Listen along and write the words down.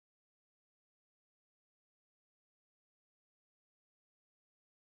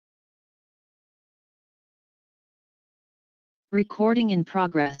Recording in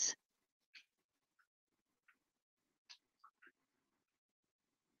progress.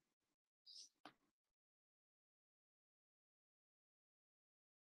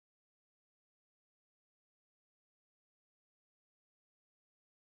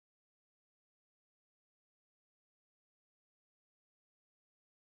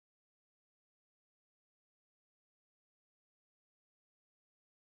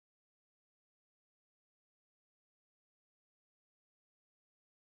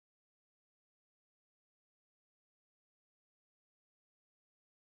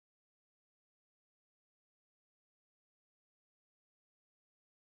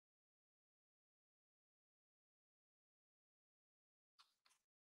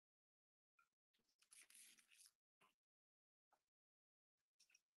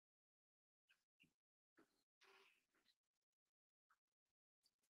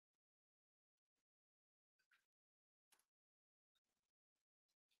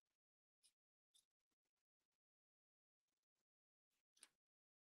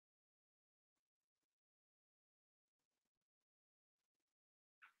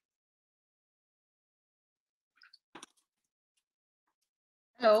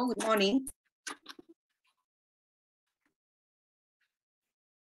 Hello, good morning.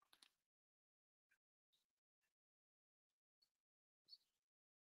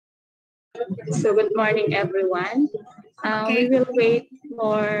 So good morning, everyone. We will wait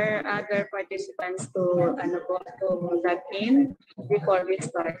for other participants to log in before we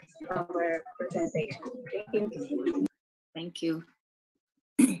start our presentation. Thank you. Thank you.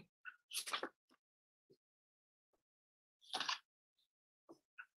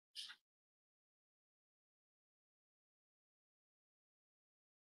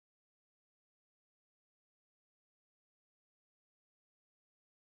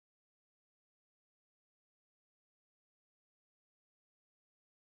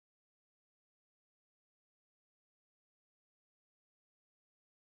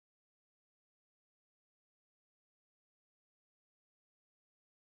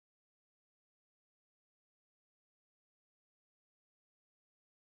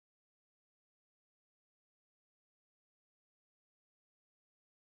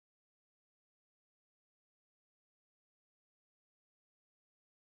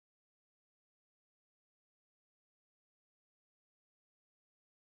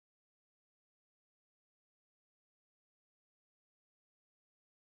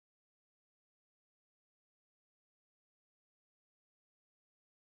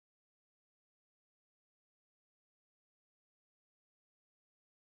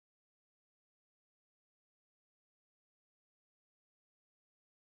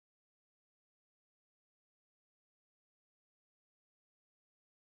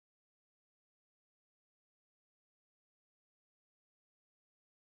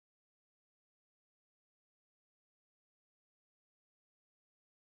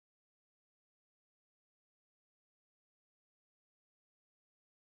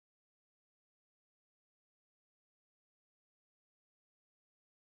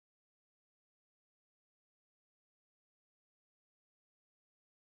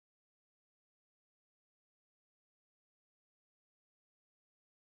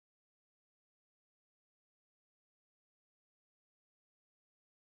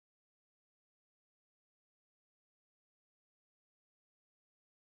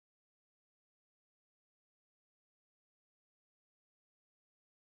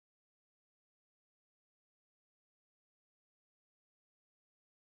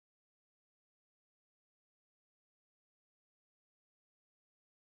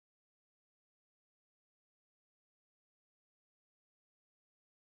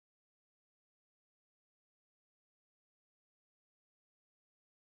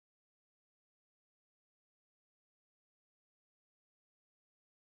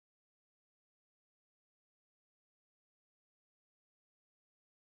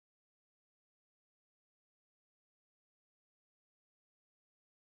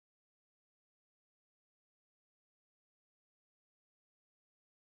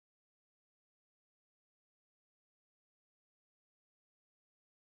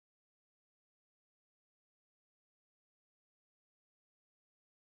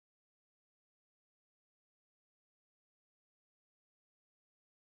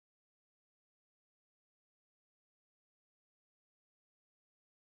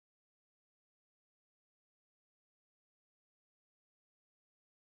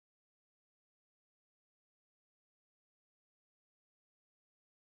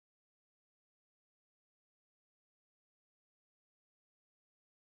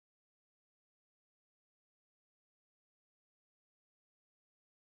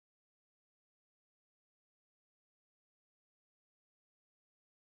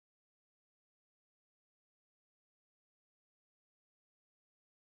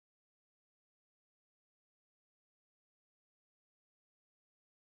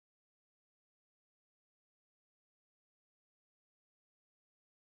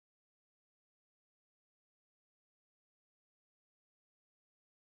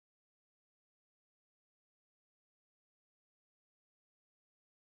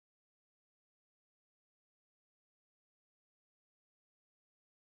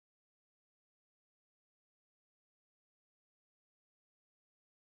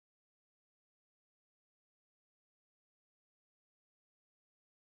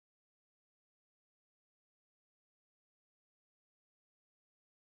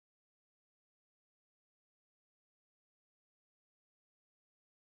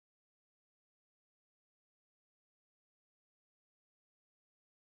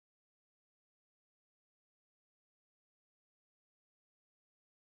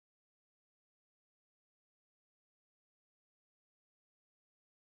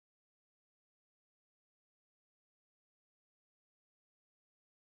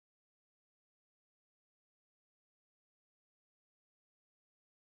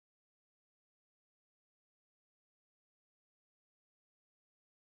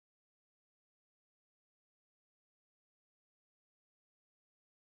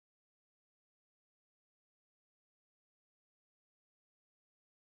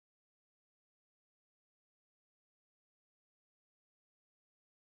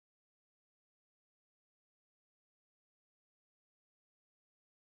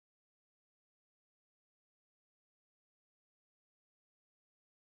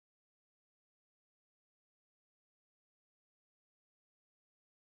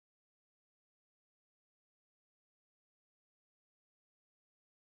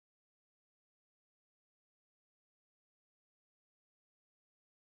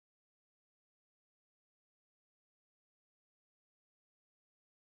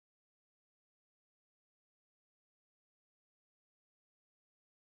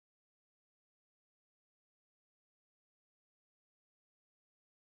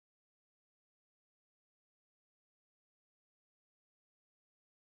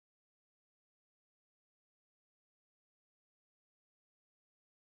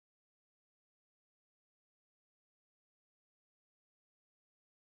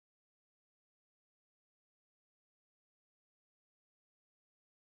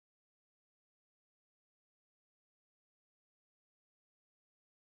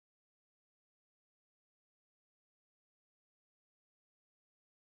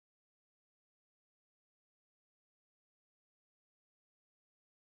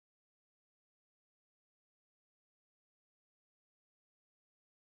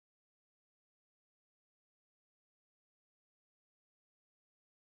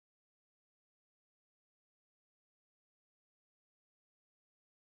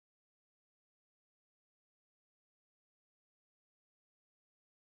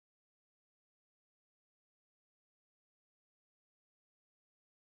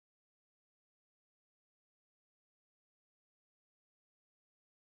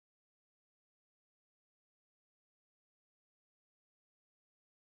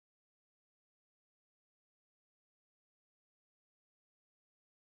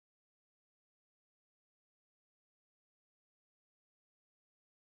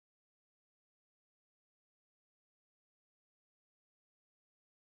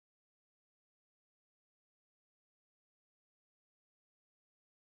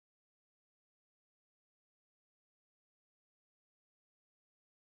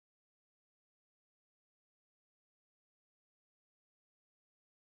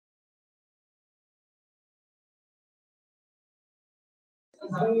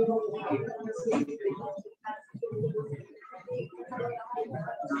 So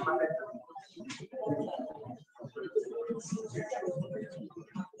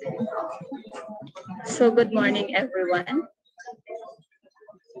good morning, everyone.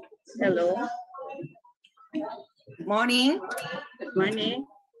 Hello. Good morning. Good morning.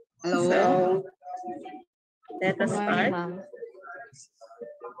 Hello. So let us start.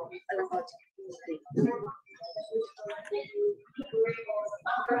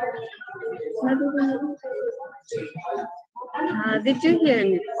 Did you hear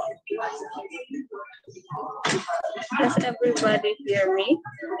me? Does everybody hear me?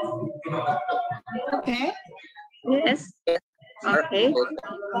 Okay. Yes. Okay.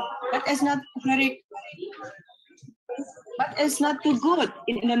 But it's not very. But it's not too good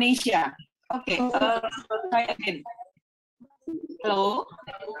in Indonesia. Okay. Try again. Hello.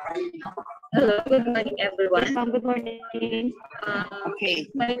 Hello. Good morning, everyone. Good morning. Okay.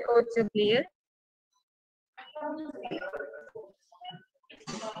 My audio clear?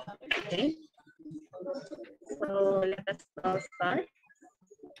 Okay. So let us now start.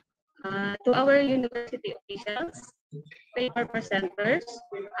 To our university officials, paper presenters,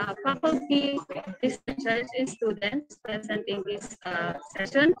 faculty, researchers, and students present in this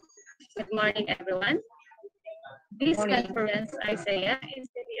session. Good morning, everyone. This conference, ICEEA,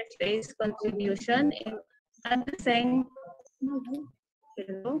 is CBSA's contribution in addressing.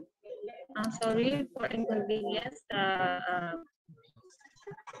 Hello. Sorry for inconvenience.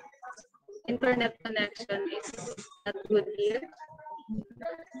 Internet connection is not good here.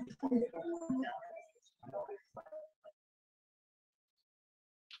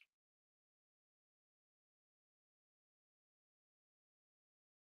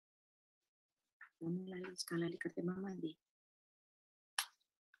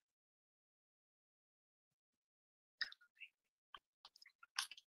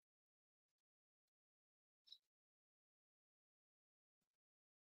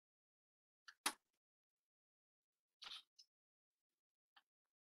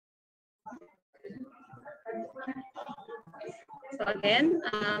 So again,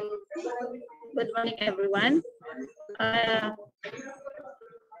 good morning, everyone.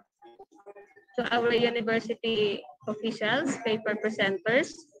 To our university officials, paper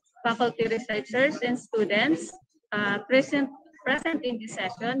presenters, faculty researchers, and students present in this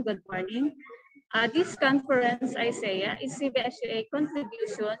session, good morning. This conference, ICEEA, is CBSA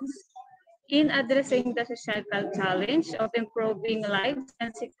contributions in addressing the societal challenge of improving lives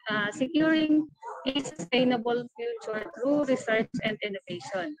and securing a sustainable future through research and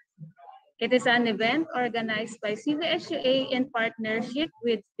innovation. It is an event organized by CBSA in partnership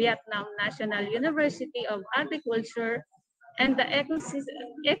with Vietnam National University of Agriculture and the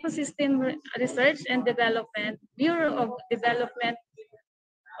Ecosystem Research and Development Bureau of Development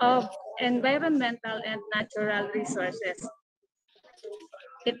of Environmental and Natural Resources.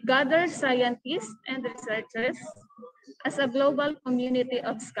 It gathers scientists and researchers as a global community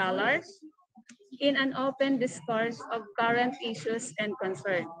of scholars in an open discourse of current issues and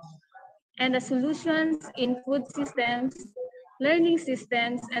concerns, and the solutions in food systems, learning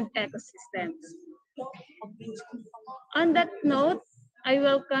systems, and ecosystems. On that note, I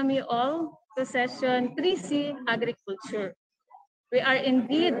welcome you all to session 3C Agriculture. We are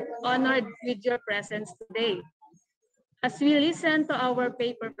indeed honored with your presence today. As we listen to our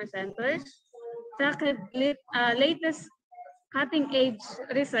paper presenters, track the latest cutting-edge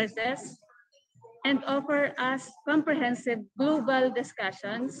resources, and offer us comprehensive global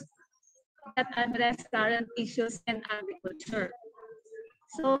discussions that address current issues in agriculture.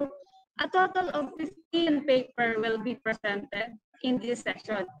 So, a total of 15 papers will be presented in this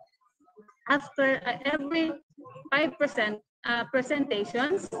session. After every 5%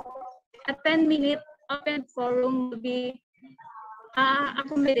 presentations, a 10-minute open forum will be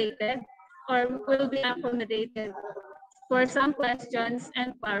accommodated for some questions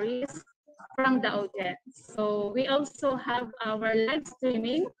and queries from the audience. So we also have our live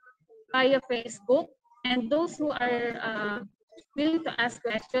streaming via Facebook, and those who are willing to ask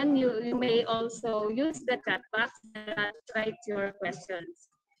questions, you may also use the chat box and write your questions.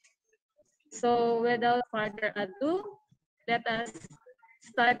 So without further ado, let us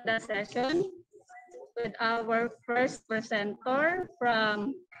start the session with our first presenter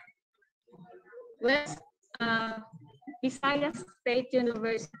from West Visayas State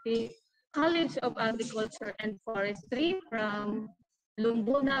University College of Agriculture and Forestry from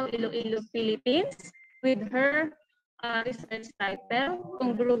Lumbunao, Iloilo, Philippines, with her research title,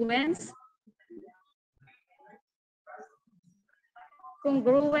 Congruence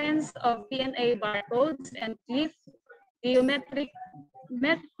of DNA barcodes and cliff geometric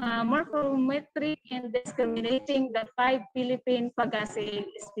morphometric in discriminating the 5 Philippine Fagaceae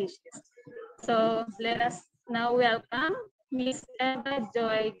species. So let us now welcome Ms. Eva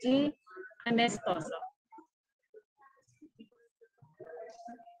Joy G. Amestoso.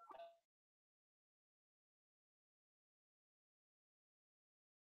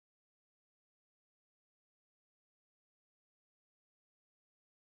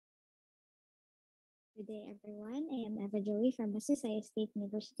 Good day, everyone. I am Eva Joey from ICEEA State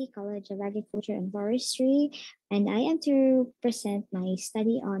University College of Agriculture and Forestry, and I am to present my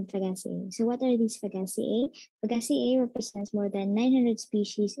study on Fagaceae. So what are these Fagaceae? Fagaceae represents more than 900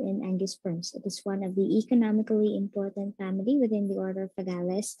 species in angiosperms. It is one of the economically important family within the order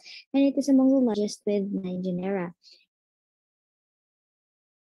Fagales, and it is among the largest with 9 genera.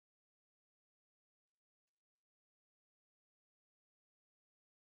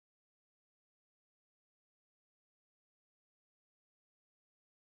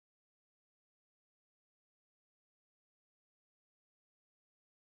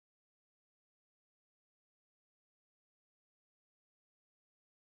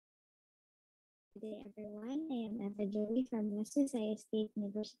 Good day, everyone. I am Eva Joey from ICEEA State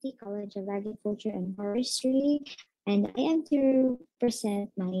University College of Agriculture and Forestry, and I am to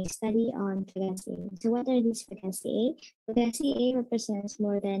present my study on Fagaceae. So what are these Fagaceae? Fagaceae represents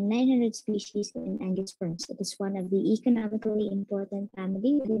more than 900 species in angiosperms. It is one of the economically important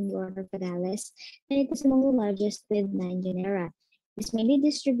family within the order Fagales, and it is among the largest with 9 genera. It's mainly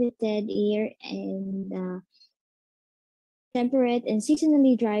distributed here in the temperate and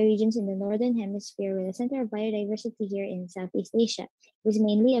seasonally dry regions in the northern hemisphere with a center of biodiversity here in Southeast Asia. It was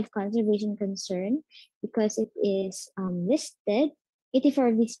mainly of conservation concern because it is listed. 84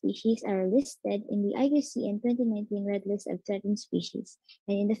 of these species are listed in the ICEEA 2019 Red List of Threatened Species.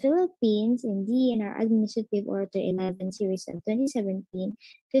 And in the Philippines, in DNR Administrative Order 11 series of 2017,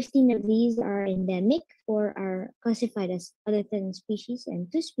 15 of these are endemic, 4 are classified as other threatened species, and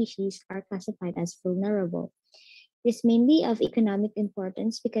 2 species are classified as vulnerable. It is mainly of economic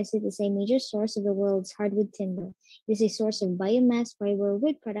importance because it is a major source of the world's hardwood timber. It is a source of biomass, fiber,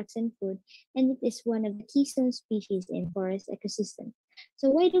 wood products, and food, and it is one of the keystone species in forest ecosystem.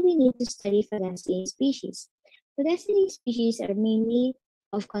 So why do we need to study Fagaceae species? Fagaceae species are mainly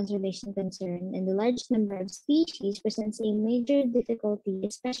of conservation concern, and the large number of species presents a major difficulty,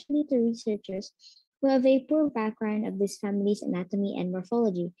 especially to researchers who have a poor background of this family's anatomy and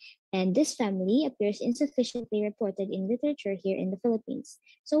morphology, and this family appears insufficiently reported in literature here in the Philippines.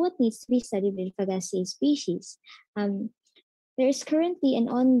 So what needs to be studied with Fagaceae species? There is currently an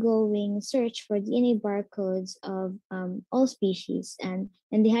ongoing search for DNA barcodes of all species, and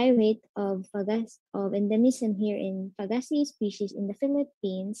the high rate of endemism here in Fagaceae species in the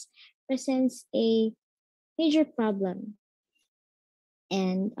Philippines presents a major problem.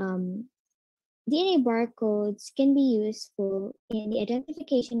 And DNA barcodes can be useful in the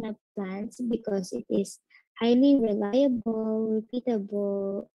identification of plants because it is highly reliable,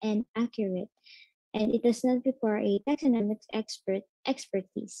 repeatable, and accurate, and it does not require a taxonomics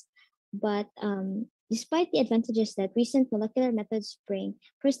expertise. But despite the advantages that recent molecular methods bring,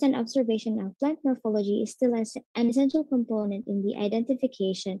 first-hand observation of plant morphology is still an essential component in the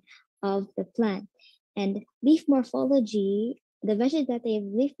identification of the plant. And leaf morphology, the vegetative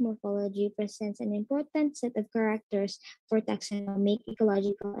leaf morphology presents an important set of characters for taxonomic,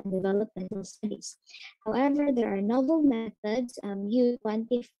 ecological, and developmental studies. However, there are novel methods used to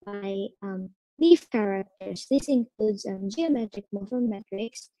quantify leaf characters. This includes geometric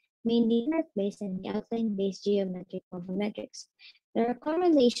morphometrics, mainly mark-based and the outline-based geometric morphometrics. There are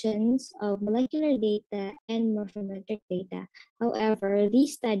correlations of molecular data and morphometric data. However,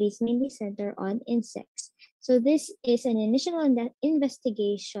 these studies mainly center on insects. So this is an initial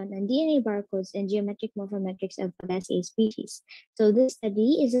investigation on DNA barcodes and geometric morphometrics of Fagaceae species. So this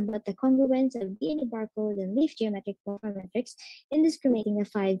study is about the congruence of DNA barcode and leaf geometric morphometrics in discriminating the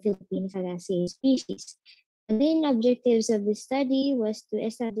 5 Philippine Fagaceae species. The main objectives of this study was to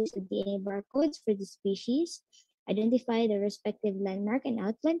establish the DNA barcodes for the species, identify the respective landmark and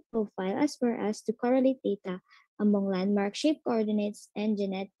outline profile, as well as to correlate data among landmark shape coordinates and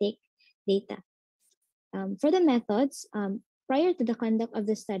genetic data. For the methods, prior to the conduct of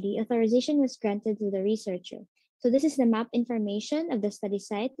the study, authorization was granted to the researcher. So this is the map information of the study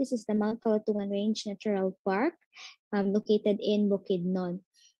site. This is the Mount Kalatungan Range Natural Park, located in Bukidnon.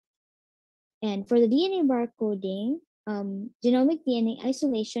 And for the DNA barcoding, genomic DNA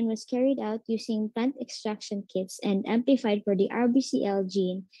isolation was carried out using plant extraction kits and amplified for the RBCL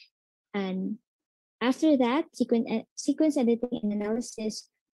gene. And after that, sequence editing and analysis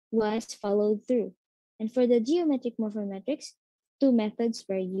was followed through. And for the geometric morphometrics, two methods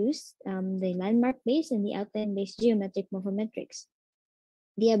were used, the landmark-based and the outline-based geometric morphometrics.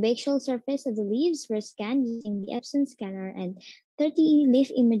 The abaxial surface of the leaves were scanned using the Epson scanner, and 30 leaf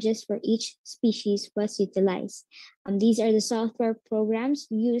images for each species was utilized. These are the software programs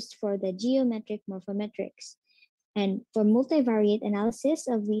used for the geometric morphometrics. And for multivariate analysis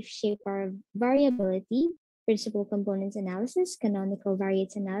of leaf shape variability, principal components analysis, canonical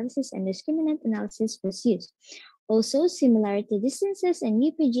variates analysis, and discriminant analysis was used. Also, similarity distances and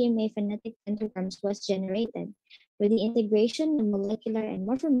UPGMA phonetic pentograms was generated. With the integration of molecular and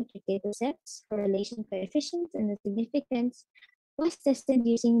morphometric datasets, correlation coefficients, and the significance was tested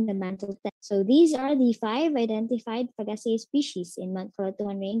using the mantle test. So these are the 5 identified Fagaceae species in Mount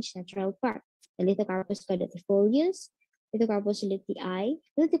Calatuan Range Natural Park: the Lithocarpus caudifolius, Lithocarpus lutii,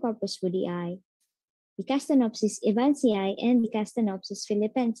 Lithocarpus woodii, the Castanopsis evansii, and the Castanopsis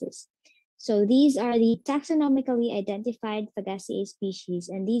philippensis. So these are the taxonomically identified Fagaceae species,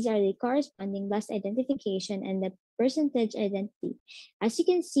 and these are the corresponding blast identification and the percentage identity. As you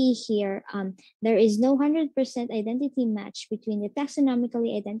can see here, there is no 100% identity match between the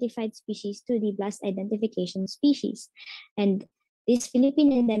taxonomically identified species to the blast identification species. And this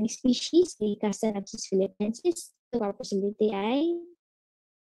Philippine endemic species, the Castanopsis philippensis, Lithocarpus lutii,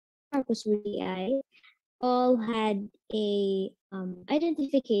 Carpus woodii, all had a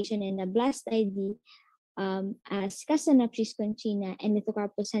identification in the blast ID as Castanopsis conchina and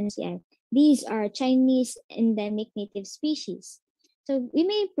Lithocarpus hansii. These are Chinese endemic native species. So we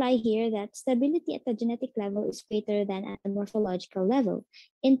may imply here that stability at the genetic level is greater than at the morphological level.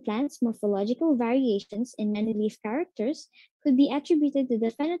 In plants, morphological variations in many leaf characters could be attributed to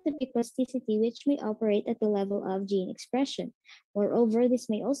the phenotypic plasticity, which may operate at the level of gene expression. Moreover, this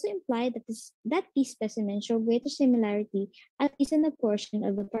may also imply that these specimens show greater similarity, at least in a portion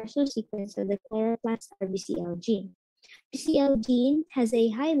of the partial sequence of the chloroplast RBCL gene. BCL gene has a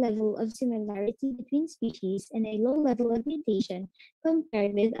high level of similarity between species and a low level of mutation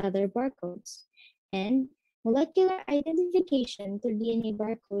compared with other barcodes. And molecular identification through DNA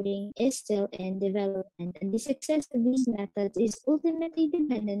barcoding is still in development, and the success of these methods is ultimately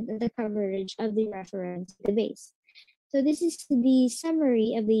dependent on the coverage of the reference database. So this is the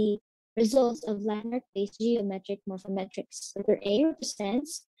summary of the results of landmark-based geometric morphometrics. Letter A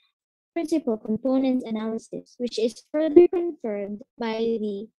represents principal components analysis, which is further confirmed by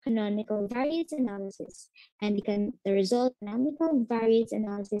the canonical variates analysis, and the result canonical variates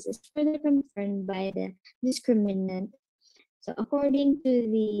analysis is further confirmed by the discriminant. So according to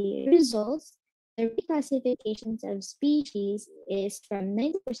the results, the reclassifications of species is from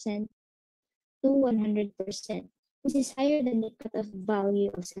 90% to 100%. This is higher than the cutoff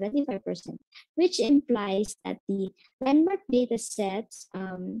value of 75%, which implies that the landmark data sets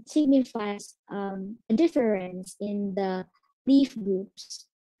signifies a difference in the leaf groups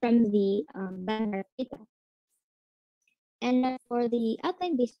from the landmark data. And for the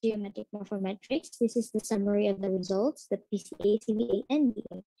outline-based geometric morphometrics, this is the summary of the results, the PCA, CVA, and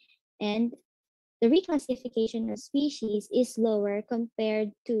DA. And the reclassification of species is lower compared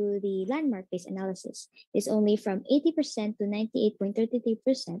to the landmark-based analysis. It's only from 80% to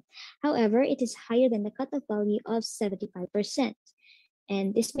 98.33%. However, it is higher than the cutoff value of 75%.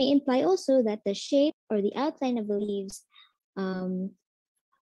 And this may imply also that the shape or the outline of the leaves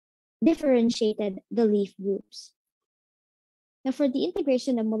differentiated the leaf groups. Now, for the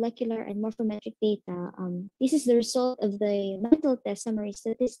integration of molecular and morphometric data, this is the result of the mantle test summary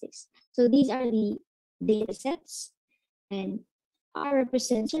statistics. So these are the data sets, and R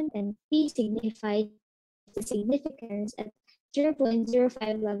representation and P signifies the significance at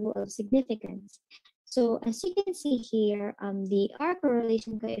 0.05 level of significance. So as you can see here, the R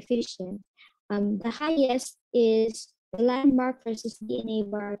correlation coefficient, the highest is the landmark versus DNA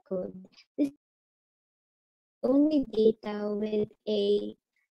barcode. This only data with a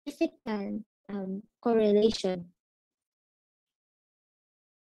significant correlation.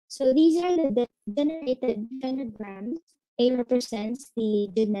 So these are the generated phenograms. A represents the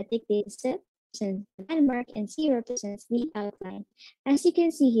genetic data set, represents the landmark, and C represents the outline. As you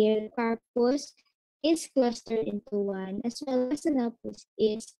can see here, the carpus is clustered into one, as well as the nopus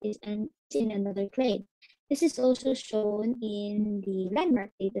is in another clade. This is also shown in the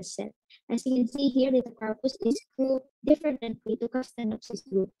landmark data set. As you can see here, the carpus is grouped differently to Castanopsis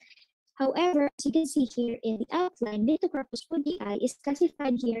group. However, as you can see here in the outline, Lithocarpus woodii is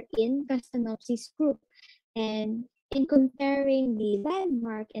classified here in Castanopsis group. And in comparing the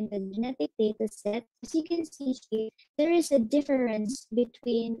landmark and the genetic data set, as you can see here, there is a difference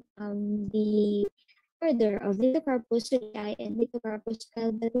between the order of Lithocarpus woodii and Lithocarpus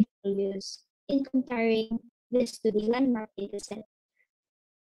caudifolius in comparing this to the landmark dataset.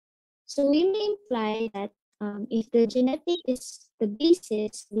 So we may imply that if the genetic is the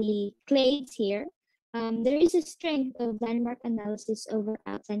basis, the clades here, there is a strength of landmark analysis over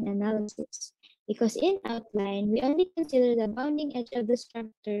outline analysis. Because in outline, we only consider the bounding edge of the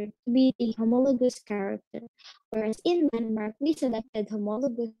structure to be the homologous character, whereas in landmark, we selected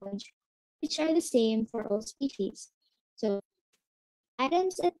homologous ones, which are the same for all species. So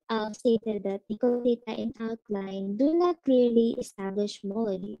Adams et al. Stated that the color data in outline do not clearly establish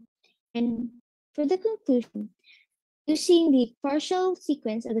homology. And for the conclusion, using the partial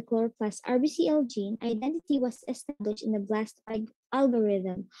sequence of the chloroplast RBCL gene, identity was established in the BLAST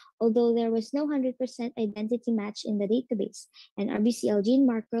algorithm, although there was no 100% identity match in the database. An RBCL gene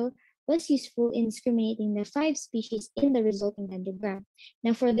marker was useful in discriminating the 5 species in the resulting dendrogram.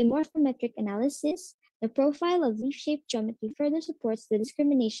 Now, for the morphometric analysis, the profile of leaf-shaped geometry further supports the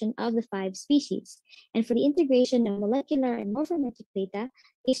discrimination of the 5 species. And for the integration of molecular and morphometric data,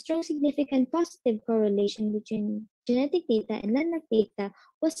 a strong significant positive correlation between genetic data and landmark data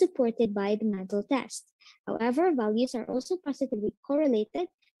was supported by the mantle test. However, values are also positively correlated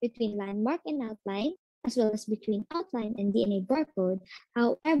between landmark and outline, as well as between outline and DNA barcode.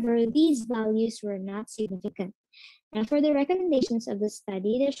 However, these values were not significant. Now, for the recommendations of the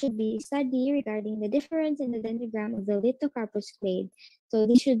study, there should be a study regarding the difference in the dendrogram of the lithocarpus clade. So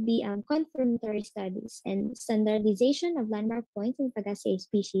these should be confirmatory studies and standardization of landmark points in Pagaceae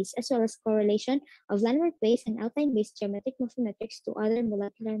species, as well as correlation of landmark-based and outline-based geometric morphometrics to other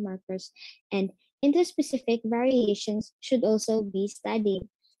molecular markers. And interspecific variations should also be studied.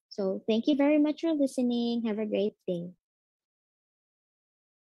 So thank you very much for listening. Have a great day.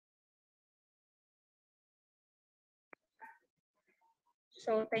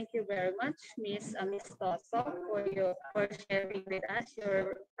 So thank you very much, Ms. Amistoso, for sharing with us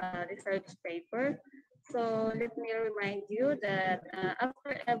your research paper. So let me remind you that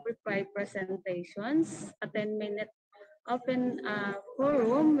after every 5 presentations, a 10-minute open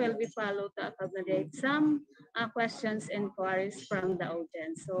forum will be followed to accommodate some questions and inquiries from the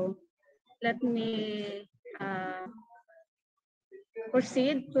audience. So let me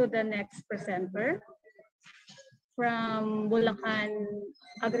proceed to the next presenter from Bulacan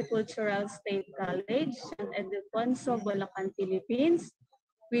Agricultural State College, San Ildefonso, Bulacan, Philippines,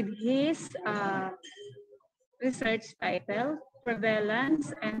 with his research title,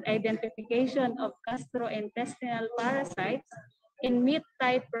 Prevalence and Identification of Gastrointestinal Parasites in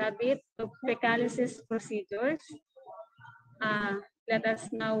Meat-Type Rabbit to Fecalysis Procedures. Let us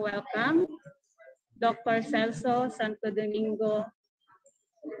now welcome Dr. Celso Santo Domingo.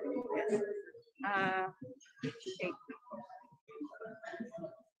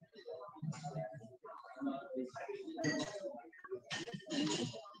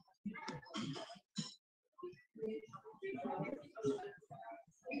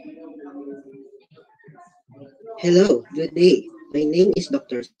 Hello, good day. My name is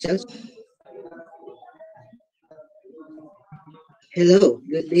Dr. Celso. Hello,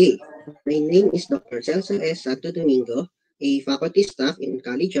 good day. My name is Dr. Celso S. Santo Domingo, a faculty staff in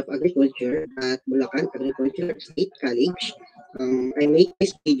College of Agriculture at Bulacan Agricultural State College. I make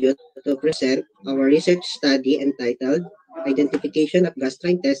this video to present our research study entitled Identification of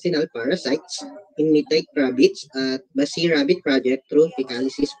Gastrointestinal Parasites in Meat-Type Rabbits at Basi Rabbit Project through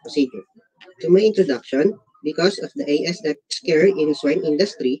Fecalysis Procedure. To my introduction, because of the ASF scare in swine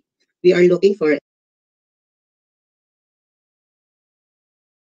industry, we are looking for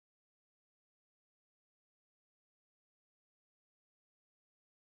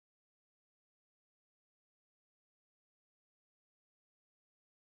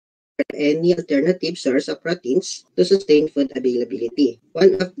any alternative source of proteins to sustain food availability.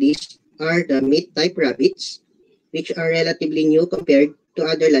 One of these are the meat-type rabbits, which are relatively new compared to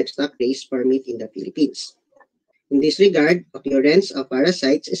other livestock raised for meat in the Philippines. In this regard, occurrence of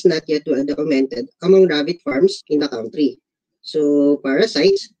parasites is not yet well documented among rabbit farms in the country. So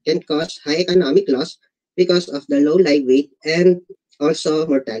parasites can cause high economic loss because of the low live weight and also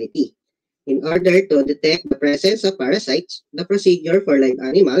mortality. In order to detect the presence of parasites, the procedure for live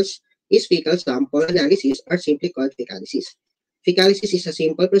animals is fecal sample analysis, or simply called fecalysis. Fecalysis is a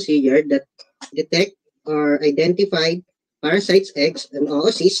simple procedure that detect or identify parasites, eggs, and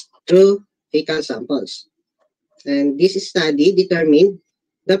oocysts through fecal samples. And this study determined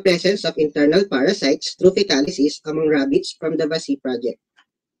the presence of internal parasites through fecalysis among rabbits from the Basi project.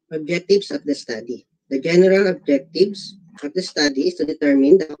 Objectives of the study. The general objectives of the study is to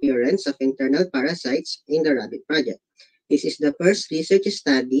determine the occurrence of internal parasites in the rabbit project. This is the first research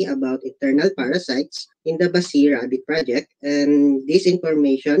study about internal parasites in the Basi rabbit project, and this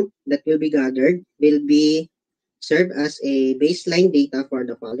information that will be gathered will be serve as a baseline data for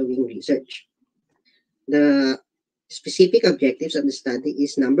the following research. The specific objectives of the study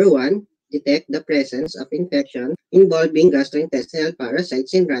is number one, detect the presence of infection involving gastrointestinal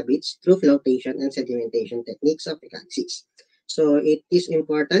parasites in rabbits through flotation and sedimentation techniques of fecalysis. So it is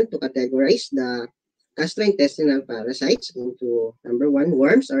important to categorize the gastrointestinal parasites into number one,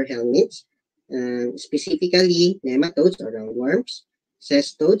 worms or helminths, and specifically nematodes or roundworms,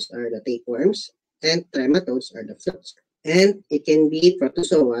 cestodes or the tapeworms, and trematodes or the floats. And it can be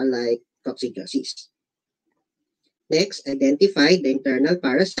protozoa like coccidiosis. Next, identify the internal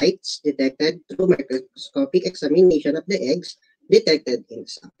parasites detected through microscopic examination of the eggs detected in the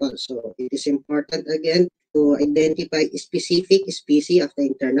sample. So it is important again to identify specific species of the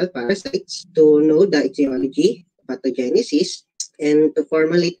internal parasites, to know the etiology, pathogenesis, and to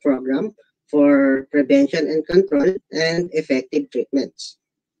formulate program for prevention and control and effective treatments.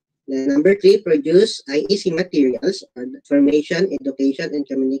 The number three, produce IEC materials or information, education, and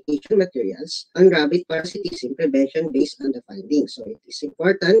communication materials on rabbit parasitism prevention based on the findings. So it is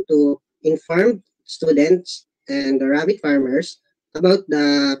important to inform students and the rabbit farmers about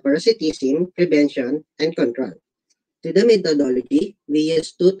the parasitism prevention and control. To the methodology, we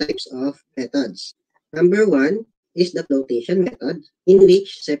use two types of methods. Number one is the flotation method, in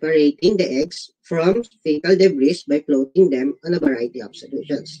which separating the eggs from fecal debris by floating them on a variety of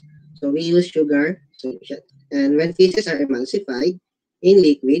solutions. So we use sugar solution. And when feces are emulsified in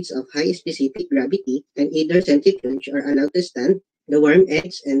liquids of high specific gravity and either centrifuge are allowed to stand, the worm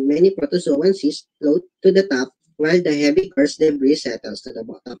eggs and many protozoan cysts float to the top while the heavy coarse debris settles to the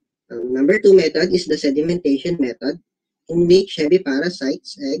bottom. Number two method is the sedimentation method, in which heavy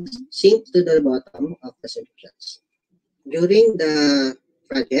parasites eggs sink to the bottom of the solutions. During the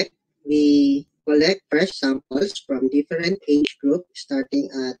project, we collect fresh samples from different age groups starting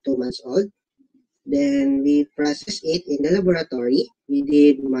at 2 months old. Then we process it in the laboratory. We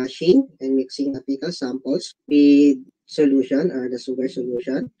did mashing and mixing apical samples with solution or the sugar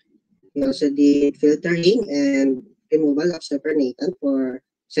solution. We also did filtering and removal of supernatant for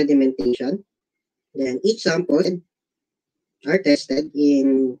sedimentation. Then each sample are tested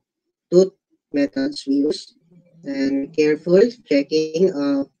in two methods we use, and careful checking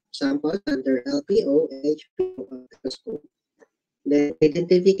of samples under LPO and HPO microscope. Then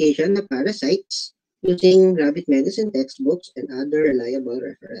identification of parasites using rabbit medicine textbooks and other reliable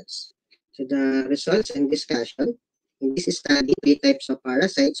reference. So the results and discussion. In this study, three types of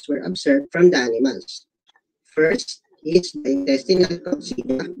parasites were observed from the animals. First is the intestinal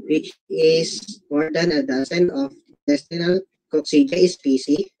coccidia, which is more than a dozen of intestinal coccidia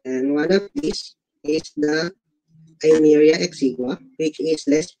species, and one of these is the ICEEA exigua, which is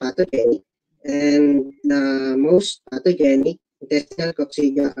less pathogenic, and the most pathogenic intestinal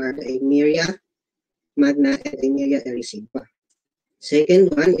coccidia are the ICEEA magna and ICEEA erysigua.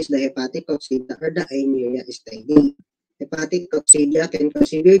 Second one is the hepatic coccidia or the ICEEA stridei. Hepatic coccidia can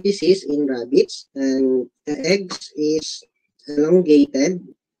cause severe disease in rabbits, and the eggs is elongated,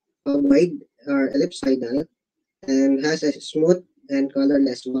 ovoid or ellipsoidal, and has a smooth and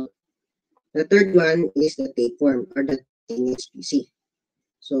colorless wall. The third one is the tapeworm or the tiny species.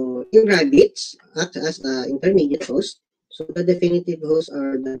 So in rabbits, acts as an intermediate host. So the definitive hosts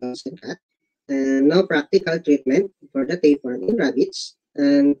are the dogs and cat. And no practical treatment for the tapeworm in rabbits,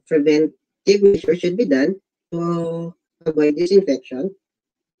 and preventive measures should be done to avoid this infection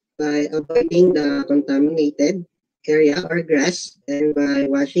by avoiding the contaminated area or grass, and by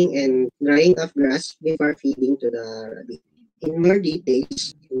washing and drying of grass before feeding to the rabbit. In more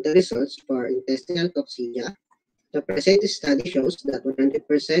details, in the results for intestinal coccidia, the present study shows that 100%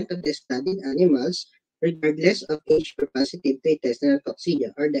 of the studied animals, regardless of age, were positive to intestinal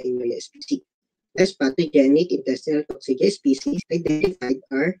coccidia or the ICEEA species. Less pathogenic intestinal coccidia species identified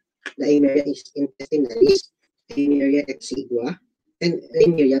are the ICEEA intestinalis, ICEEA exigua, and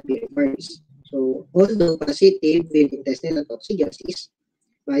ICEEA piriformis. So, although positive with intestinal coccidiosis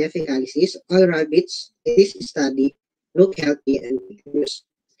via fecalysis, all rabbits in this study look healthy and vigorous.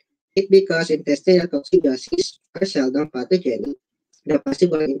 It because intestinal coccidiosis are seldom pathogenic. The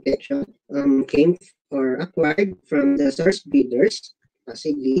possible infection came or acquired from the source breeders,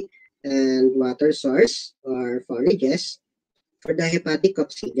 possibly, and water source or forages. For the hepatic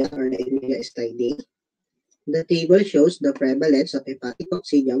coccidia or the ICEEA stridei, the table shows the prevalence of hepatic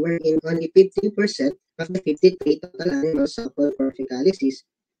coccidia, wherein only 15% of the 53 total animal sample for fecalysis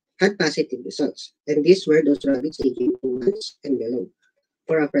had positive results, and these were those rabbits aging 2 months and below,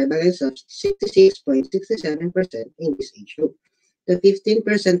 for a prevalence of 66.67% in this age group. The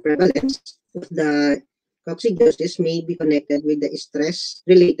 15% prevalence of the coccidiosis may be connected with the stress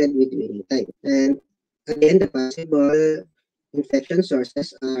related with weaning time. And Again, the possible infection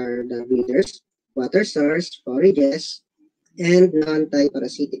sources are the breeders, water source, forages, and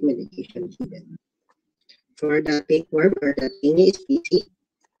non-antiparasitic medication given. For the tapeworm or the tiny species,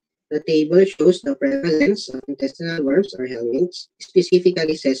 the table shows the prevalence of intestinal worms or helminths,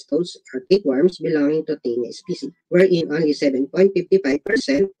 specifically cestos or tapeworms belonging to tiny species, wherein only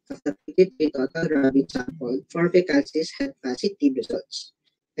 7.55% of the 53 total rabbit sampled for fecalcis had positive results.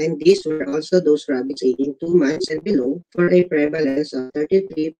 And these were also those rabbits aging 2 months and below for a prevalence of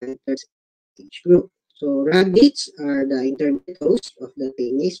 33.3% age group. So rabbits are the intermediate host of the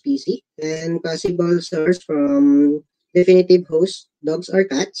tiny species and possible source from definitive host, dogs or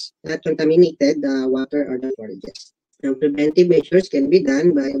cats, that contaminated the water or the forages. Now, preventive measures can be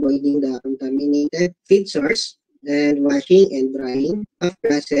done by avoiding the contaminated feed source and washing and drying of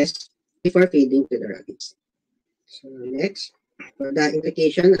grasses before feeding to the rabbits. So next, for the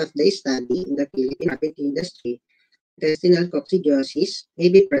implication of the study in the Philippine rabbit industry, intestinal coccidiosis may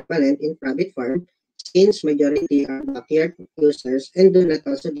be prevalent in rabbit farm since majority are backyard users and do not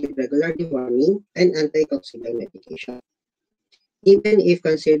also give regular deworming and anti-coccidial medication. Even if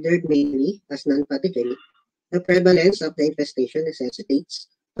considered mainly as non-pathogenic, the prevalence of the infestation necessitates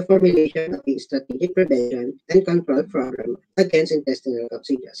the formulation of a strategic prevention and control program against intestinal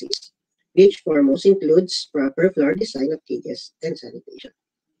coccidiosis, which foremost includes proper floor design of cages and sanitation.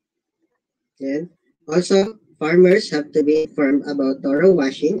 And also, farmers have to be informed about thorough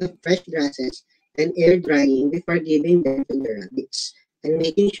washing of fresh grasses and air drying before giving them to the rabbits, and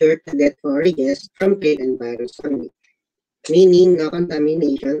making sure to get forages from clean environments only, meaning no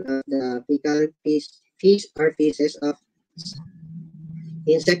contamination of the fecal feces or feces of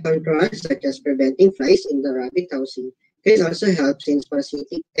insect control, such as preventing flies in the rabbit housing, can also help since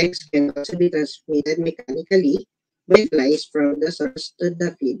parasitic eggs can also be transmitted mechanically by flies from the source to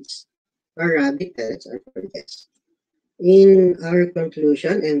the feeds or rabbit pellets or forages. In our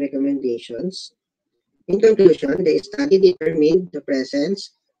conclusion and recommendations, in conclusion, the study determined the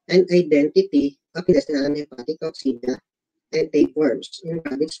presence and identity of intestinal and hepatic coccidia and tapeworms in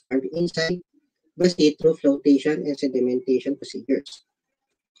rabbits farmed inside Basti through flotation and sedimentation procedures.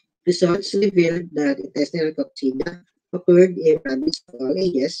 Results revealed that intestinal coccidia occurred in rabbits of all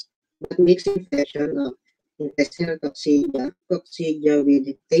ages, but mixed infection of intestinal coccidia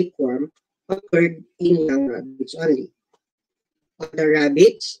with tapeworm occurred in young rabbits only. Other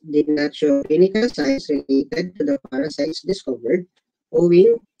rabbits did not show clinical signs related to the parasites discovered,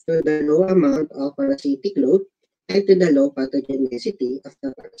 owing to the low amount of parasitic load and to the low pathogenicity of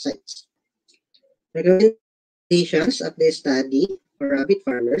the parasites. Recommendations of the study for rabbit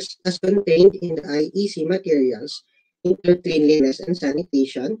farmers, as contained in the IEC materials, include cleanliness and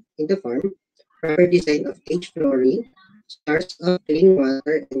sanitation in the farm, proper design of cage flooring, source of clean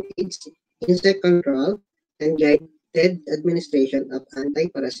water and feeds, insect control, and guided administration of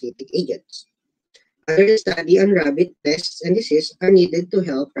anti-parasitic agents. Other study on rabbit pests and disease are needed to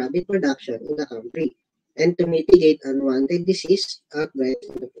help rabbit production in the country and to mitigate unwanted disease outbreaks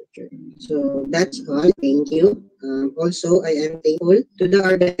in the future. So that's all. Thank you. Also, I am thankful to the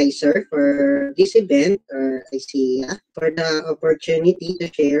organizer for this event, or ICEEA, for the opportunity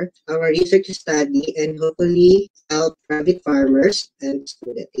to share our research study and hopefully help rabbit farmers and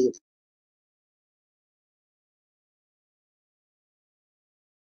students.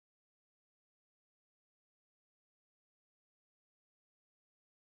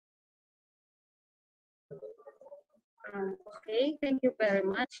 Okay, thank you very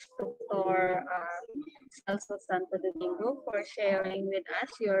much, Dr. Celso Santo Domingo, for sharing with us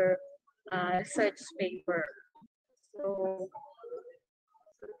your research paper. So,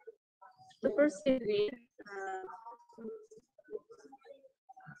 to proceed with,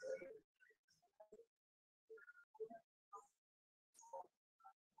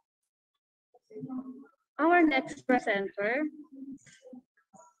 our next presenter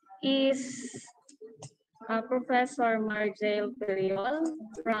is Professor Marjel Periol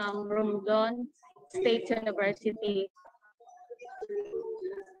from Romblon State University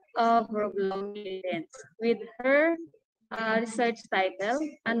of Romblon, Philippines, with her research title,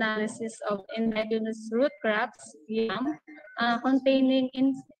 Analysis of Indigenous Root Crops, Yam, containing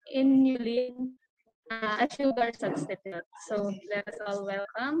inulin, a sugar substitute. So let us all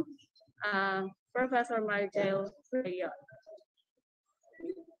welcome Professor Marjel Periol.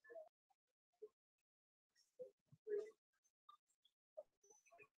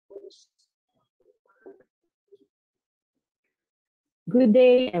 Good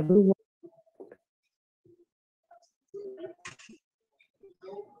day, everyone.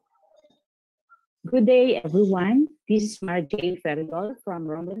 Good day, everyone. This is Marjane Ferriol from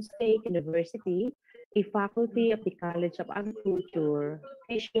Roman State University, a faculty of the College of Agriculture,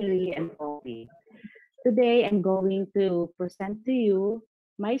 Fishery, and Poultry. Today, I'm going to present to you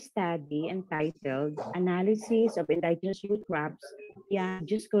my study entitled Analysis of Indigenous Root Crops, Yam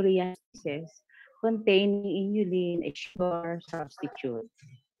Korea Species, containing inulin, a sugar substitute.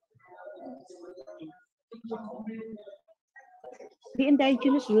 The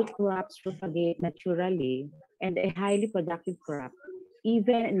indigenous root crops propagate naturally and a highly productive crop,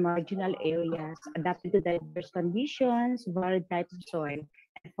 even in marginal areas, adapted to diverse conditions, varied types of soil,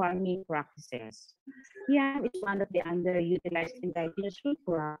 and farming practices. Yam is one of the underutilized indigenous root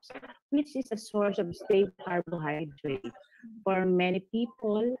crops, which is a source of stable carbohydrate for many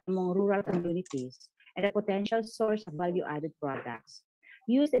people among rural communities and a potential source of value-added products.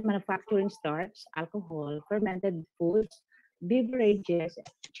 Used in manufacturing starch, alcohol, fermented foods, beverages,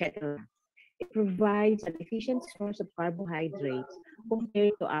 etc. It provides an efficient source of carbohydrates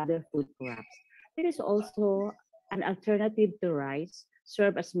compared to other food crops. It is also an alternative to rice,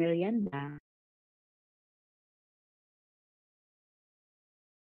 served as merienda,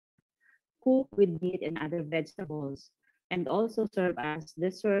 cooked with meat and other vegetables, and also served as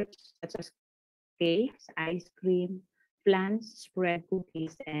desserts such as cakes, ice cream, plants, spread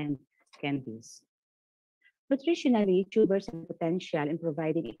cookies, and candies. Nutritionally, tubers have potential in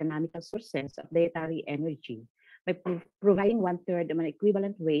providing economical sources of dietary energy by providing one-third of an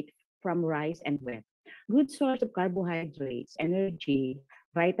equivalent weight from rice and wheat. Good source of carbohydrates, energy,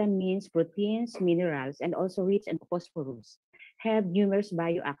 vitamins, proteins, minerals, and also rich in phosphorus. Have numerous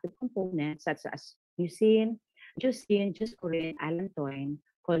bioactive components such as mucin, glycerin, allantoin,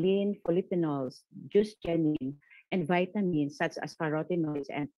 choline, polyphenols, glycine, and vitamins such as carotenoids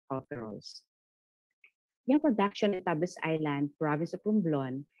and tocopherols. Yung production in Tabas Island, province of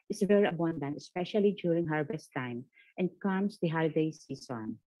Romblon, is very abundant, especially during harvest time and comes the holiday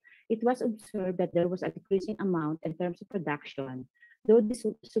season. It was observed that there was a decreasing amount in terms of production, though the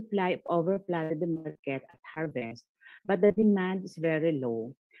supply overflooded the market at harvest, but the demand is very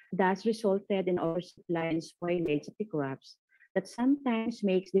low, thus resulted in oversupply and spoilage of the crops that sometimes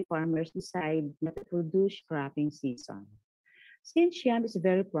makes the farmers decide not to produce cropping season. Since yam is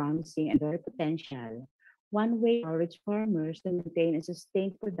very promising and very potential, one way to encourage farmers to maintain and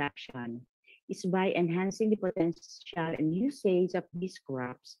sustain production is by enhancing the potential and usage of these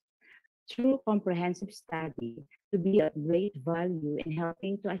crops through comprehensive study to be of great value in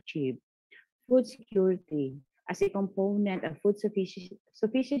helping to achieve food security as a component of food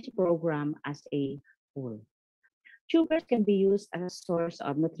sufficiency program as a whole. Sugars can be used as a source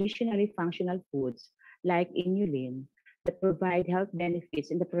of nutritionally functional foods like inulin that provide health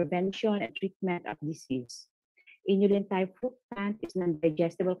benefits in the prevention and treatment of disease. Inulin type fructan is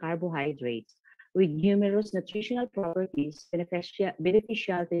non-digestible carbohydrates with numerous nutritional properties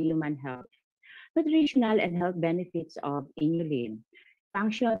beneficial to human health. Nutritional and health benefits of inulin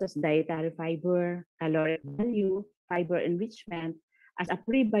functions as dietary fiber, caloric value, fiber enrichment, as a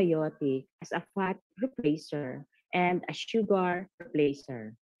prebiotic, as a fat replacer, and a sugar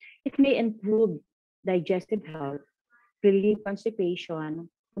replacer. It may improve digestive health, relieve constipation,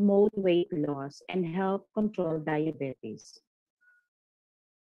 promote weight loss, and help control diabetes.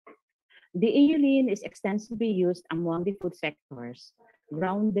 The inulin is extensively used among the food sectors,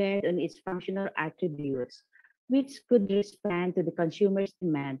 grounded on its functional attributes, which could respond to the consumer's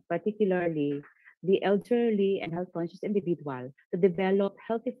demand, particularly the elderly and health-conscious individual, to develop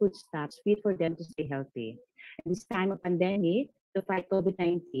healthy foodstuffs fit for them to stay healthy. In this time of pandemic, to fight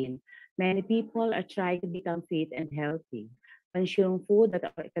COVID-19, many people are trying to become fit and healthy, consume food that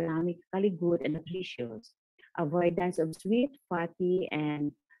are economically good and nutritious. Avoidance of sweet, fatty,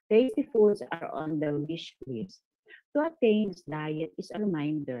 and tasty foods are on the wish list. To attain this diet is a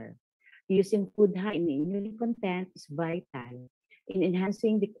reminder. Using food high in inulin content is vital in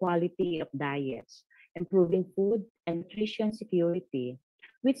enhancing the quality of diets, improving food and nutrition security,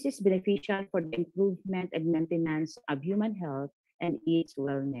 which is beneficial for the improvement and maintenance of human health and its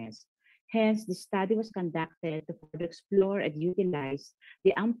wellness. Hence, the study was conducted to further explore and utilize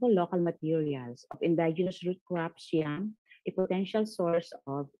the ample local materials of indigenous root crops yam, a potential source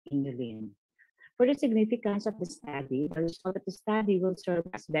of inulin. For the significance of the study, the result of the study will serve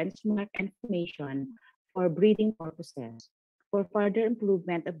as benchmark information for breeding purposes for further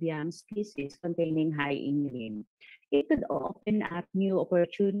improvement of yam species containing high inulin. It could open up new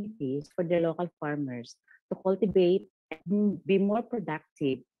opportunities for the local farmers to cultivate and be more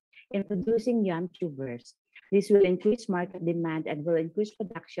productive in producing yam tubers. This will increase market demand and will increase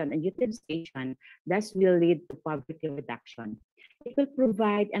production and utilization, thus will lead to poverty reduction. It will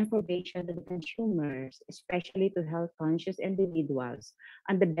provide information to the consumers, especially to health-conscious individuals,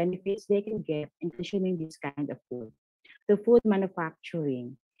 on the benefits they can get in consuming this kind of food. To food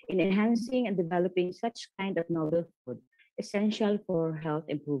manufacturing, in enhancing and developing such kind of novel food, essential for health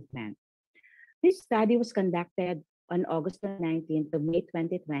improvement. This study was conducted on August 19 to May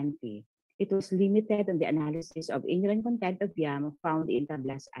 2020. It was limited on the analysis of inulin content of yam found in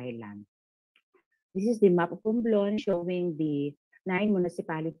Tablas Island. This is the map of Pomblon showing the 9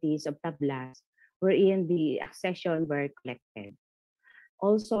 municipalities of Tablas wherein the accession were collected.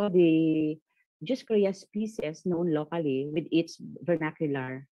 Also, the Juscaria species known locally with its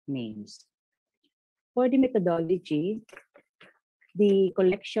vernacular names. For the methodology, the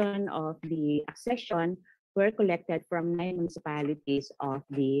collection of the accession were collected from 9 municipalities of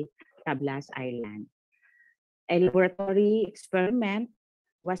the Tablas Island. A laboratory experiment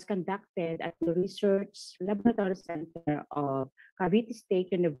was conducted at the Research Laboratory Center of Cavite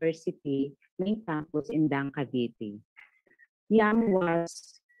State University main campus in Dang, Cavite. Yam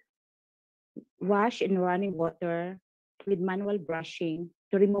was washed in running water with manual brushing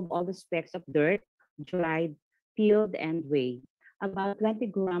to remove all the specks of dirt, dried, peeled, and weighed. About 20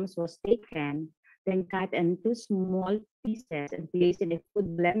 grams was taken, then cut into small pieces and placed in a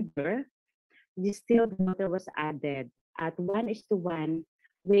food blender. Distilled water was added at 1:1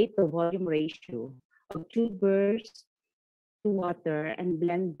 weight to volume ratio of tubers to water and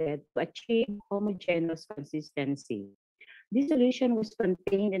blended to achieve homogeneous consistency. This solution was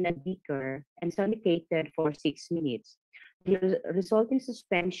contained in a beaker and sonicated for 6 minutes. The resulting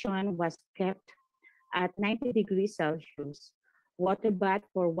suspension was kept at 90 degrees Celsius, water bath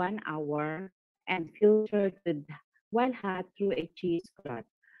for 1 hour, and filtered while hot through a cheesecloth.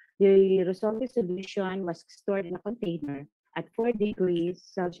 The resulting solution was stored in a container at 4 degrees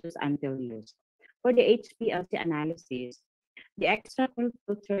Celsius until used. For the HPLC analysis, the extract was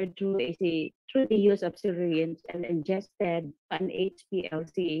filtered through the use of syringe and ingested an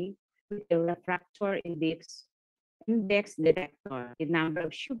HPLC with a refractor index detector. The number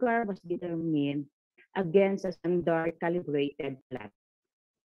of sugar was determined against a standard calibrated plot.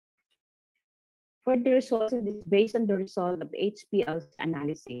 For the results of this, based on the result of the HPLC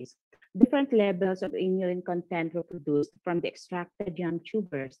analysis, different levels of inulin content were produced from the extracted yam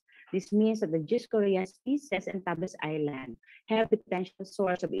tubers. This means that the Juscaria species in Tabas Island have the potential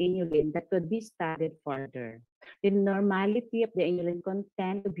source of inulin that could be studied further. The normality of the inulin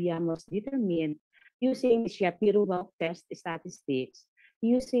content of yam was determined using the Shapiro-Wilk test statistics,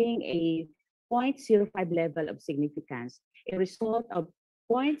 using a 0.05 level of significance, a result of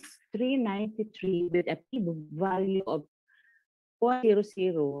 0.393 with a p-value of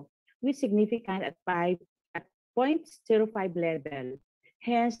 0.00 with significant at 0.05 level.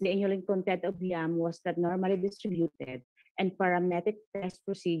 Hence, the inulin content of yam was not normally distributed and parametric test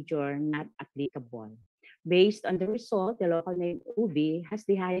procedure not applicable. Based on the result, the local name Ubi has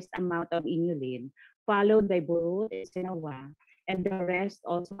the highest amount of inulin, followed by Burut and Sinawa, and the rest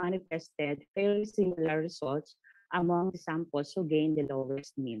also manifested fairly similar results among the samples who gained the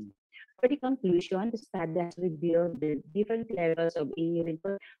lowest mean. For the conclusion, the study has revealed the different levels of inulin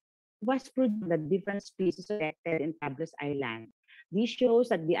was produced by different species collected in Tablas Island. This shows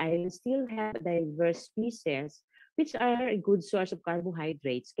that the island still have diverse species, which are a good source of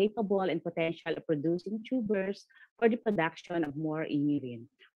carbohydrates, capable and potential of producing tubers for the production of more inulin.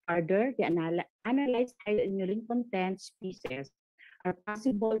 Further, the analyzed high inulin content species are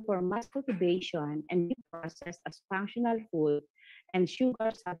possible for mass cultivation and be processed as functional food and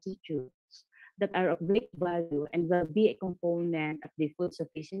sugar substitutes that are of great value and will be a component of the food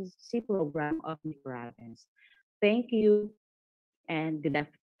sufficiency program of the province. Thank you and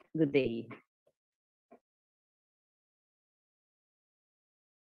good day.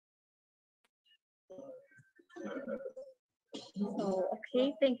 So,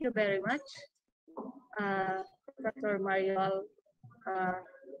 okay, thank you very much, Dr. Mariol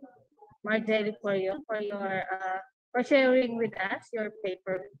Margelli for your for sharing with us your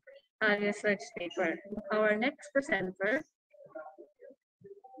paper, research paper. Our next presenter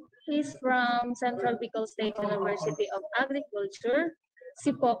is from Central Bicol State University of Agriculture,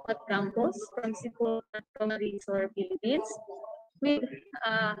 Sipokat Campus from Sipokat, Camarines, Philippines, with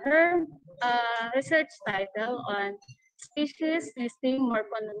her research title on species listing,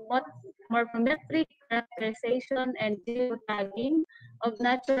 morphometric characterization, and geotagging of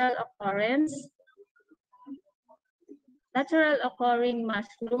natural occurring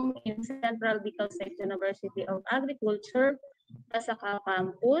mushroom in Central Bicol State University of Agriculture, Pasaka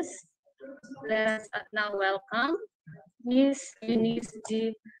Campus. Let us now welcome Ms. Eunice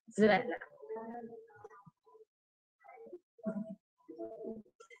G. Zuela.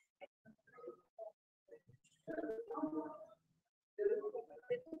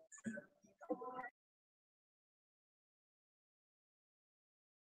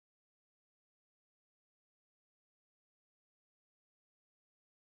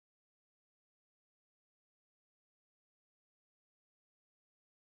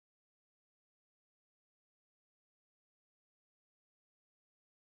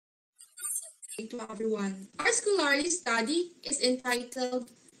 To everyone. Our scholarly study is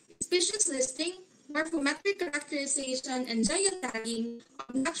entitled Species Listing, Morphometric Characterization, and Geotagging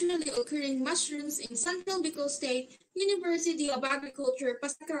of Naturally Occurring Mushrooms in Central Bicol State University of Agriculture,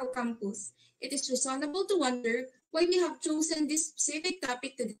 Pasacao Campus. It is reasonable to wonder why we have chosen this specific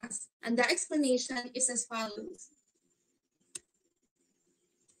topic to discuss, and the explanation is as follows.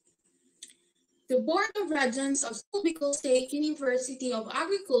 The Board of Regents of Bicol State University of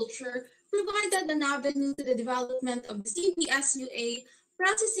Agriculture provided an avenue to the development of the CBSUA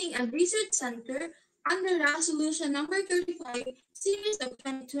Processing and Research Center under Resolution Number 35, Series of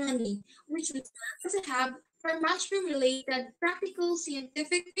 2020, which would serve as a hub for mushroom-related practical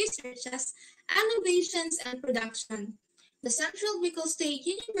scientific researches, innovations, and production. The Central Bicol State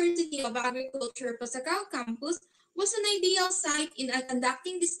University of Agriculture Pasacao campus was an ideal site in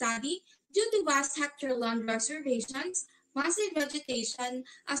conducting the study due to vast hectare land reservations, massive vegetation,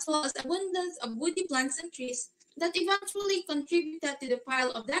 as well as abundance of woody plants and trees that eventually contributed to the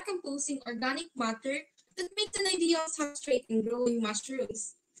pile of decomposing organic matter that makes an ideal substrate in growing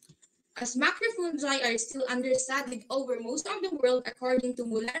mushrooms. As macrofungi are still understudied over most of the world according to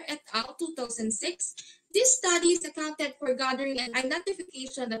Muller et al. 2006, these studies accounted for gathering and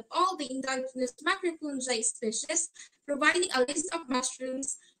identification of all the indigenous macrofungi species, providing a list of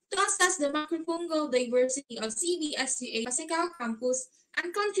mushrooms to assess the macrofungal diversity of CBSUA Pasacao campus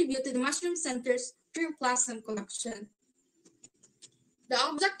and contribute to the Mushroom Center's germplasm collection. The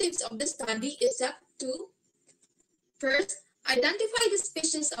objectives of the study is to first, identify the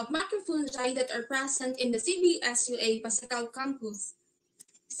species of macrofungi that are present in the CBSUA Pasacao campus.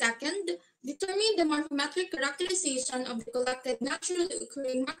 Second, determine the morphometric characterization of the collected naturally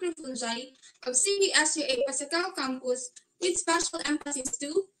occurring macrofungi of CBSUA Pasacao campus with special emphasis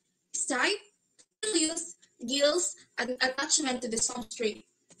to type, use, gills, and attachment to the substrate.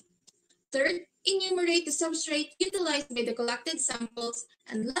 Third, enumerate the substrate utilized by the collected samples.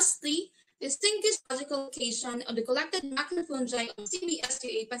 And lastly, distinguish logical location of the collected macrofungi of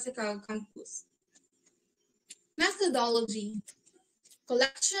CBSUA Pasacao campus. Methodology.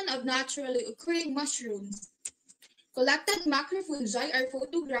 Collection of naturally occurring mushrooms. Collected macrofungi are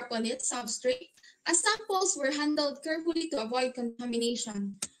photographed on its substrate as samples were handled carefully to avoid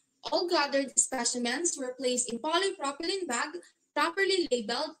contamination. All gathered specimens were placed in polypropylene bag, properly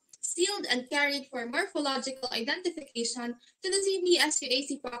labeled, sealed, and carried for morphological identification to the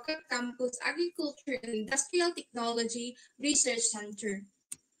CBSUA Pasacao Campus Agriculture and Industrial Technology Research Center.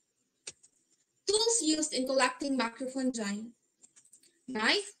 Tools used in collecting macrofungi: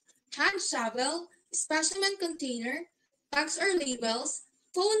 knife, hand shovel, specimen container, bags or labels,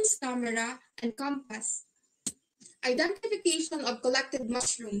 phone's camera, and compass. Identification of collected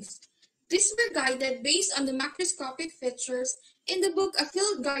mushrooms. These were guided based on the macroscopic features in the book A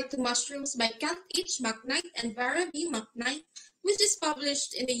Field Guide to Mushrooms by Kent H. McKnight and Vera B. McKnight, which is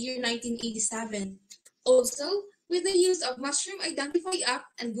published in the year 1987. Also, with the use of Mushroom Identify app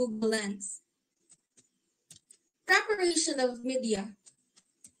and Google Lens. Preparation of media.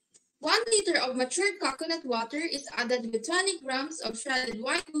 1 liter of matured coconut water is added with 20 grams of shredded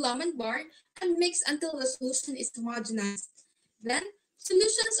white lemon bark and mixed until the solution is homogenized. Then,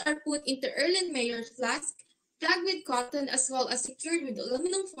 solutions are put into Erlenmeyer flask, plugged with cotton as well as secured with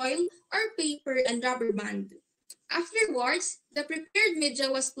aluminum foil or paper and rubber band. Afterwards, the prepared media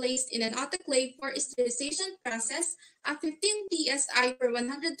was placed in an autoclave for sterilization process at 15 psi per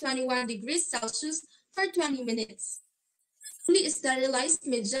 121 degrees Celsius for 20 minutes. Fully sterilized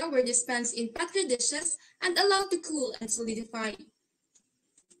media were dispensed in petri dishes and allowed to cool and solidify.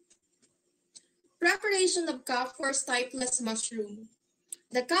 Preparation of cup for stipeless mushroom.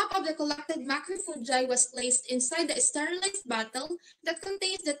 The cup of the collected macrofungi was placed inside the sterilized bottle that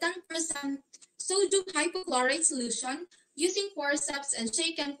contains the 10% sodium hypochlorite solution using forceps and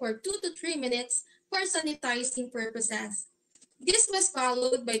shaken for 2 to 3 minutes for sanitizing purposes. This was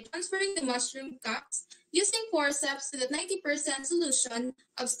followed by transferring the mushroom cups using forceps to the 90% solution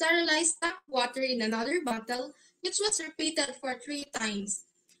of sterilized tap water in another bottle, which was repeated for 3 times.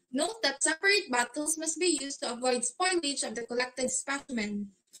 Note that separate bottles must be used to avoid spoilage of the collected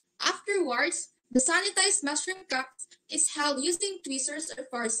specimen. Afterwards, the sanitized mushroom cup is held using tweezers or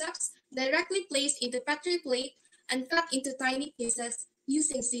forceps directly placed into petri plate and cut into tiny pieces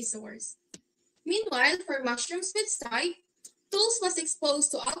using scissors. Meanwhile, for mushrooms with sty, tools was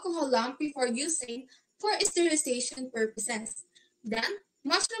exposed to alcohol lamp before using for sterilization purposes. Then,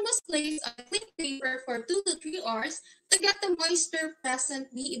 mushroom was placed on a clean paper for 2 to 3 hours to get the moisture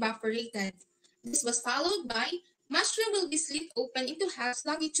present be evaporated. This was followed by mushroom will be slit open into halves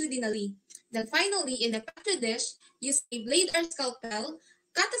longitudinally. Then finally, in a petri dish, use a blade or scalpel,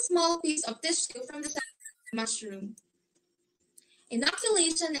 Cut a small piece of tissue from the center of the mushroom.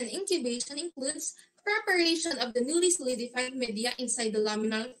 Inoculation and incubation includes preparation of the newly solidified media inside the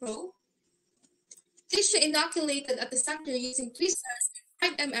luminal flow, tissue inoculated at the center using tweezers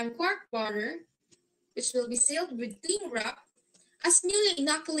and 5 mm cork water, which will be sealed with cling wrap. As newly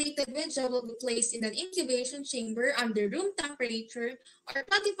inoculated media will be placed in an incubation chamber under room temperature or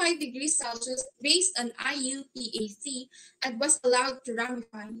 25 degrees Celsius based on IUPAC and was allowed to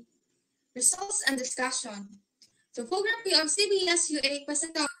ramify. Results and discussion. Topography of CBSUA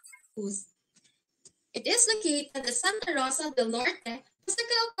Pasacao Campus. It is located at Santa Rosa del Norte,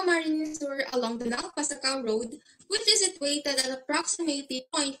 Pasacao Camarines Sur along the Nal Pasacao Road, which is situated at approximately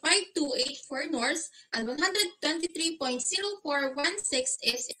 0.5284 north and 123.0416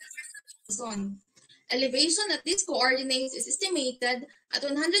 east in the zone. Elevation at these coordinates is estimated at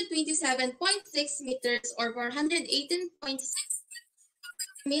 127.6 meters or 418.6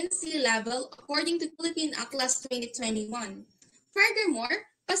 mean sea level according to Philippine Atlas 2021. Furthermore,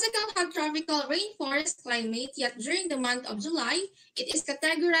 Pasacao have tropical rainforest climate, yet during the month of July, it is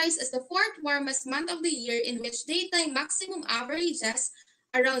categorized as the fourth warmest month of the year in which daytime maximum averages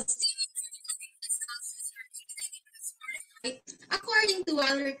around 60 according to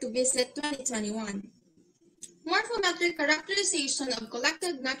Weather to Visit 2021. Morphometric characterization of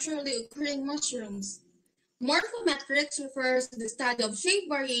collected naturally occurring mushrooms. Morphometrics refers to the study of shape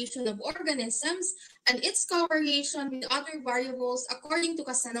variation of organisms and its correlation with other variables according to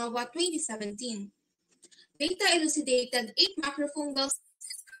Casanova 2017. Data elucidated 8 macrofungal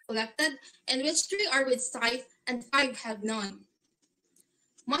species collected, in which 3 are with stipe and 5 have none.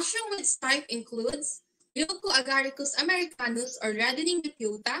 Mushroom with stipe includes Leucoagaricus americanus or reddening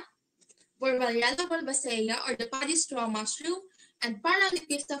lepiota, Borvariella bulbacea or the paddy straw mushroom, and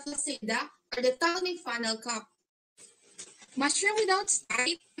Paralipista flaccida or the tawny funnel cup. Mushroom without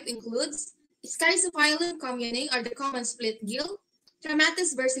stipe includes Schizophyllum communae or the common split gill,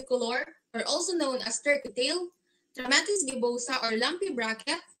 Tramatis versicolor or also known as turkey tail, Tramatis gibosa or lumpy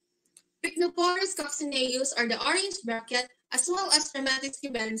bracket, Pycnoporus coccineus or the orange bracket, as well as Tramatis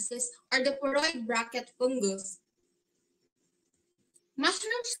cubensis or the poroid bracket fungus.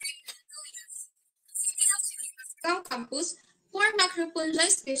 Mushrooms campus, 4 macrofungi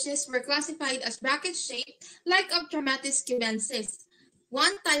species were classified as bracket-shaped like of Tramatis cubensis,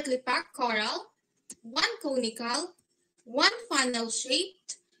 1 tightly packed coral, 1 conical, 1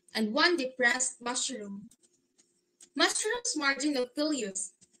 funnel-shaped, and 1 depressed mushroom. Mushrooms margin of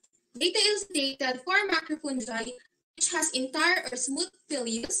Pilius. Data elucidated 4 macrofungi which has entire or smooth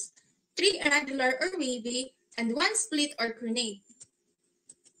pilius, 3 irregular or wavy, and 1 split or crenate.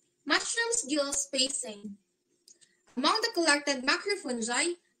 Mushrooms gill spacing. Among the collected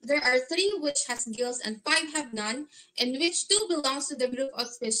macrofungi, there are 3 which has gills and 5 have none, in which 2 belongs to the group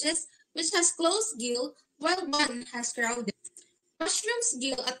of species which has closed gill, while 1 has crowded. Mushrooms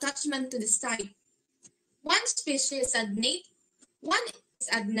gill attachment to the stipe. 1 species is adnate, 1 is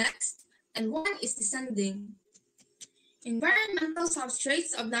adnext, and 1 is descending. Environmental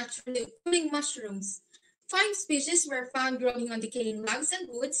substrates of naturally occurring mushrooms. 5 species were found growing on decaying logs and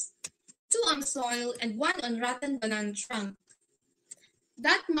woods, 2 on soil, and 1 on rotten banana trunk.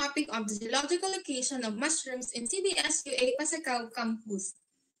 That mapping of the geological location of mushrooms in CBSUA Pasacao campus.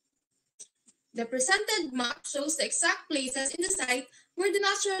 The presented map shows the exact places in the site where the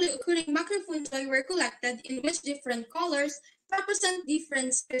naturally occurring macrofungi were collected, in which different colors represent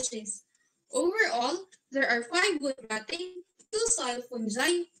different species. Overall, there are 5 wood rotting, 2 soil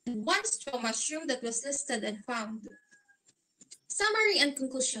fungi, and 1 straw mushroom that was listed and found. Summary and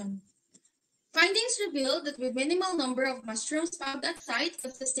conclusion. Findings revealed that with minimal number of mushrooms found at site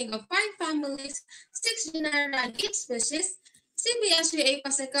consisting of 5 families, 6 genera, and 8 species, CBSUA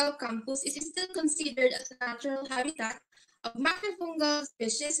Pasacao campus is still considered as a natural habitat of macrofungal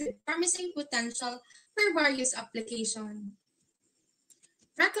species with promising potential for various applications.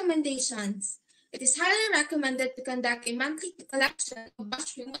 Recommendations. It is highly recommended to conduct a monthly collection of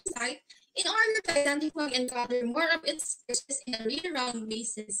mushroom on site in order to identify and gather more of its species in a year-round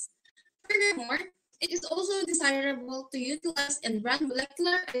basis. Furthermore, it is also desirable to utilize and run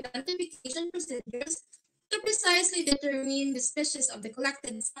molecular identification procedures to precisely determine the species of the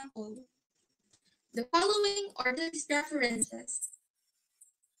collected sample. The following are the references.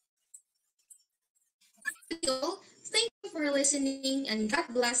 Thank you for listening and God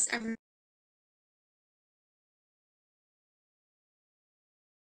bless everyone.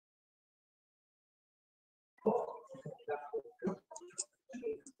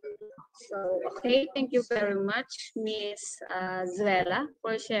 So, okay, thank you very much, Ms. Zuela,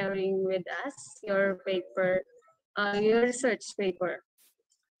 for sharing with us your paper, your research paper.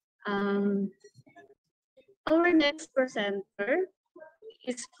 Our next presenter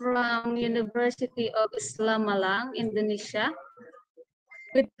is from University of Islam Malang, Indonesia,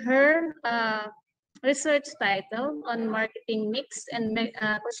 with her research title on marketing mix and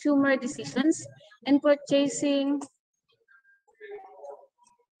consumer decisions and purchasing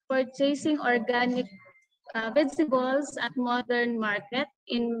organic vegetables at modern market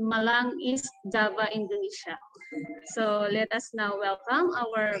in Malang, East Java, Indonesia. So let us now welcome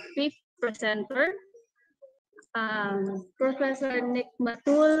our fifth presenter, Professor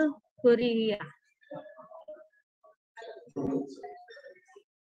Nikmatul Huria.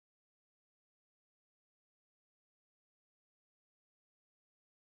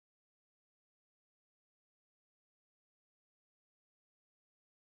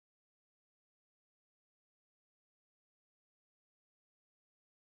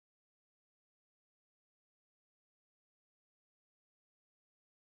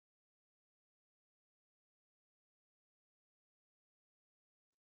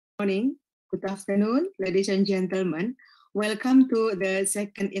 Morning, good afternoon, ladies and gentlemen. Welcome to the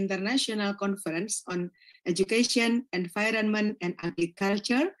second International Conference on Education, Environment, and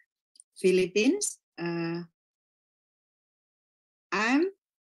Agriculture, Philippines. I'm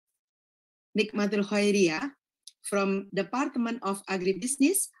Nikmatul Hoiria from Department of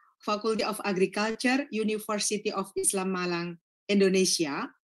Agribusiness, Faculty of Agriculture, University of Islam Malang, Indonesia.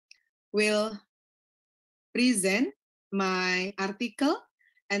 Will present my article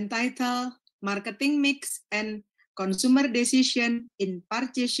entitled Marketing Mix and Consumer Decision in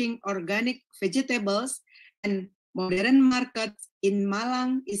Purchasing Organic Vegetables and Modern Markets in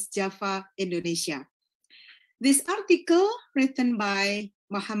Malang, East Java, Indonesia. This article written by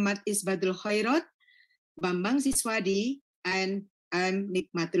Muhammad Isbadul Khairat, Bambang Siswadi, and I'm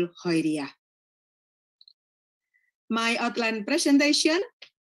Nikmatul Hoiria. My outline presentation,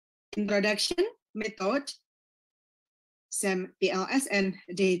 introduction, method, SEM PLS and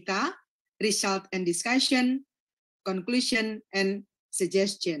data, result and discussion, conclusion and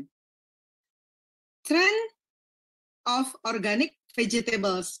suggestion. Trend of organic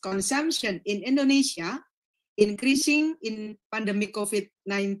vegetables consumption in Indonesia increasing in pandemic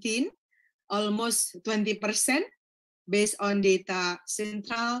COVID-19, almost 20% based on data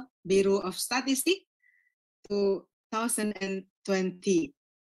Central Bureau of Statistics 2020.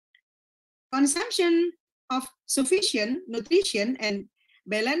 Consumption of sufficient nutrition and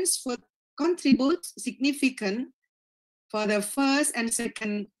balanced food contributes significant for the first and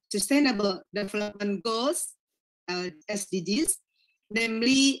second Sustainable Development Goals, SDGs,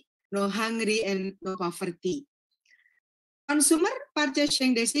 namely no hungry and no poverty. Consumer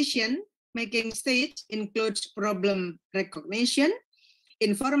purchasing decision making stage includes problem recognition,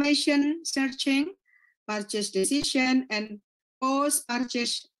 information searching, purchase decision, and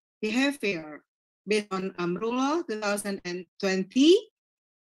post-purchase behavior based on UMRULO 2020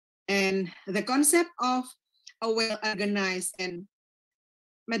 and the concept of a well-organized and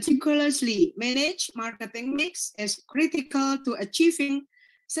meticulously managed marketing mix is critical to achieving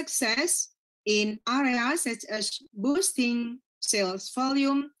success in areas such as boosting sales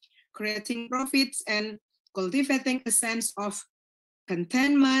volume, creating profits, and cultivating a sense of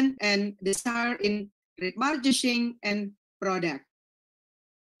contentment and desire in repurchasing and product.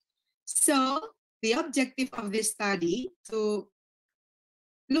 So the objective of this study to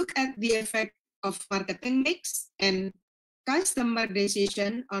look at the effect of marketing mix and customer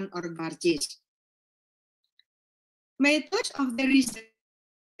decision on our purchase. Methods of the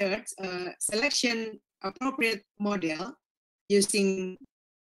research, selection appropriate model using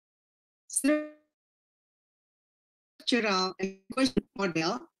structural equation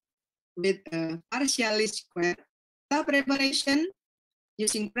model with a partially square, data preparation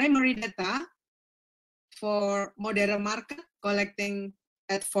using primary data for modern market, collecting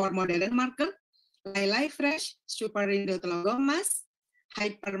for modern market, Lai Fresh, Superindo Tologomas,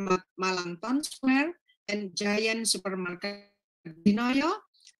 Hypermart Malang Town Square, and Giant Supermarket Dinoyo,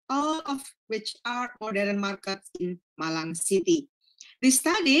 all of which are modern markets in Malang City. This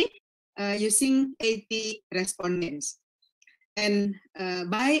study using 80 respondents. And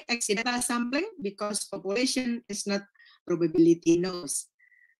by exit data sampling, because population is not probability knows.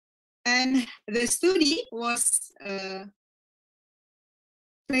 And the study was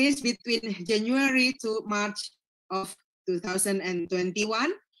phased between January to March of 2021,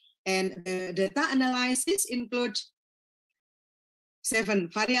 and the data analysis includes 7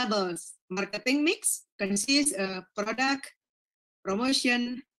 variables. Marketing mix consists of product,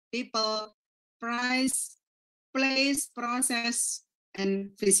 promotion, people, price, place, process,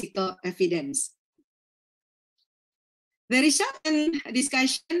 and physical evidence. The result and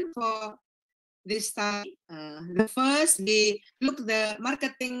discussion for this study. The first, we look the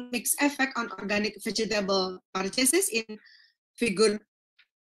marketing mix effect on organic vegetable purchases in figure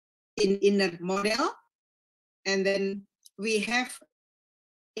in inner model. And then we have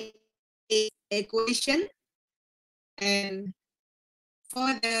a equation, and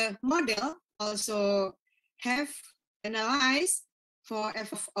for the model also have analyzed for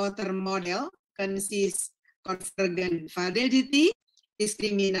F of author model consists convergent validity,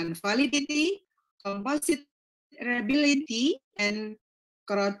 discriminant validity, composite reliability, and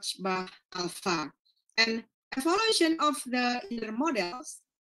Kroch-Bach alpha. And evaluation of the inner models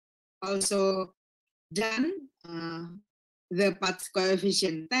also done the path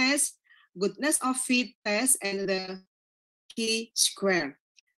coefficient test, goodness of fit test, and the chi-square.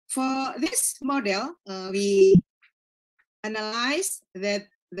 For this model, we analyze that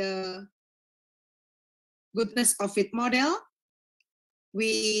the goodness of fit model,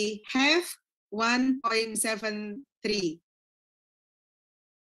 we have 1.73.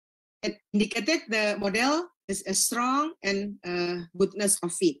 It indicated the model is a strong and goodness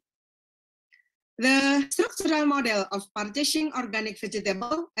of fit. The structural model of purchasing organic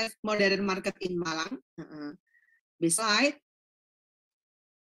vegetable at modern market in Malang, beside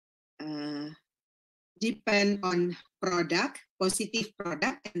depend on product, positive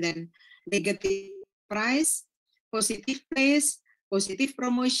product, and then negative price, positive place, positive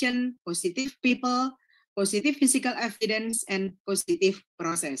promotion, positive people, positive physical evidence, and positive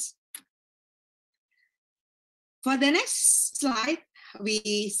process. For the next slide,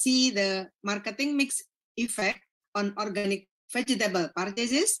 we see the marketing mix effect on organic vegetable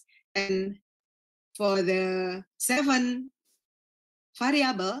purchases. And for the 7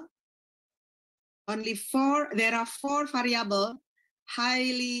 variable, there are 4 variables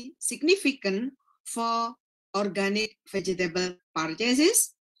highly significant for organic vegetable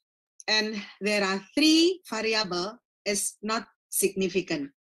purchases, and there are 3 variables is not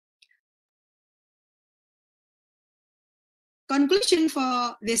significant. Conclusion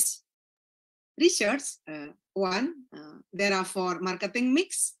for this research, one, there are 4 marketing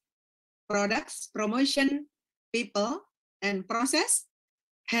mix, products, promotion, people, and process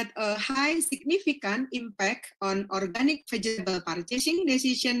had a high significant impact on organic vegetable purchasing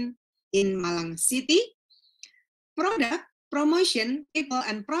decision in Malang City. Product, promotion, people,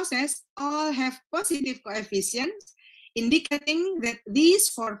 and process all have positive coefficients, indicating that these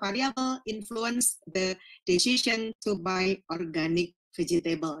 4 variables influence the decision to buy organic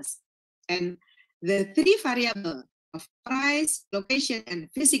vegetables. And the 3 variables of price, location,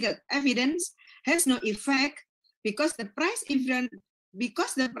 and physical evidence has no effect because the price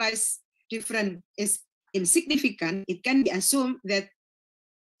difference is insignificant. It can be assumed that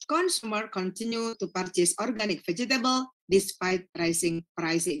consumer continue to purchase organic vegetable despite rising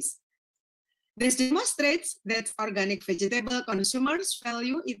prices. This demonstrates that organic vegetable consumers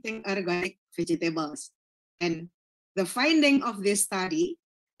value eating organic vegetables. And the finding of this study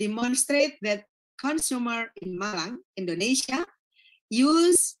demonstrate that consumer in Malang, Indonesia,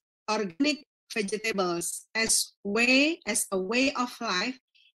 use organic vegetables as a way of life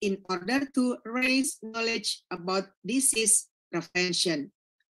in order to raise knowledge about disease prevention.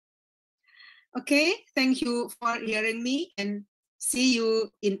 Okay, thank you for hearing me, and see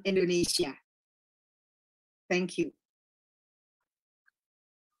you in Indonesia. Thank you.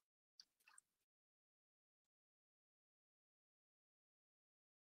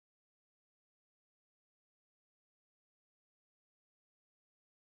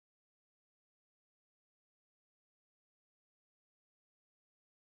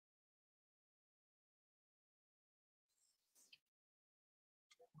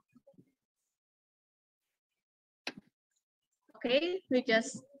 Okay, we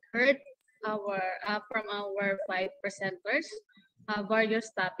just heard from our 5 presenters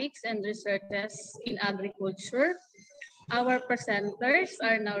various topics and researches in agriculture. Our presenters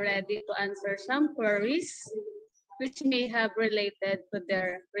are now ready to answer some queries which may have related to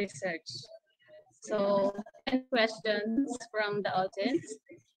their research. So, any questions from the audience?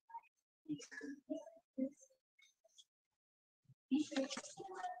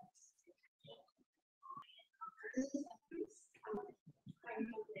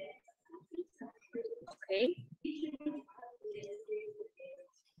 Okay.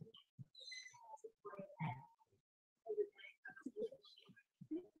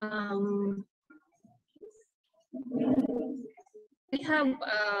 We have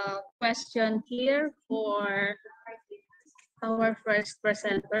a question here for our first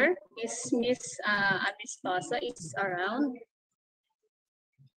presenter. Is Miss Amistosa is around?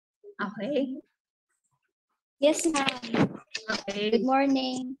 Okay. Yes, ma'am. Okay. Good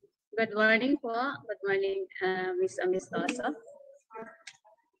morning. Good morning po. Good morning, Miss Amistoso.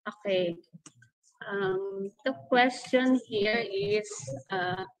 Okay. The question here is,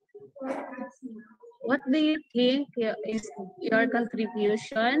 what do you think is your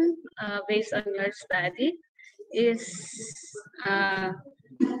contribution based on your study? Is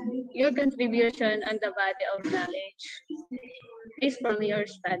your contribution on the body of knowledge is from your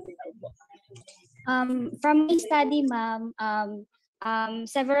study? From my study, ma'am,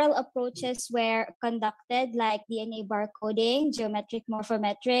 several approaches were conducted, like DNA barcoding, geometric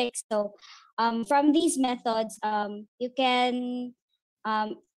morphometrics. So from these methods, you can,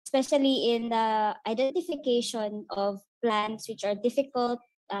 especially in the identification of plants which are difficult,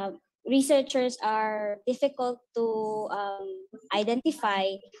 researchers are difficult to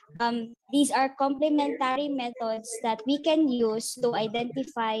identify. These are complementary methods that we can use to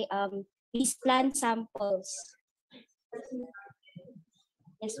identify these plant samples.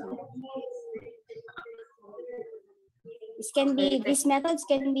 Yes, ma'am. These methods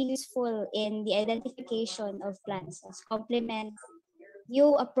can be useful in the identification of plants as complement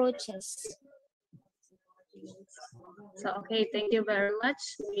new approaches. So, okay, thank you very much,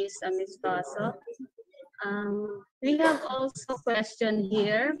 Ms. Amistoso. We have also a question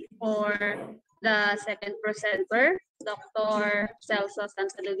here for the second presenter, Dr. Celso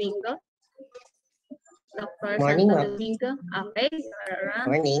Santo Domingo. Dr. Morning, Santo ma'am. Domingo. Okay, you're around.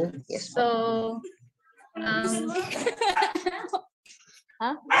 Morning. Yes. So,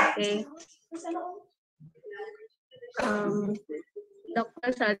 okay.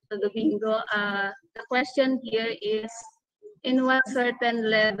 Dr. Santo Domingo, the question here is, in what certain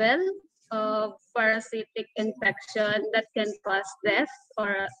level of parasitic infection that can cause death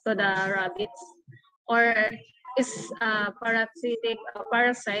or to the rabbits, or is parasitic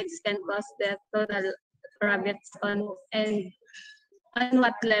parasites can cause death to the rabbits on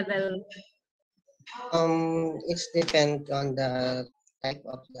what level? It's depend on the type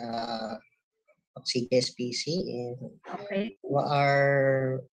of the ICEEA species. Okay.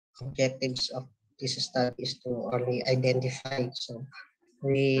 Our objectives of this study is to only identify. So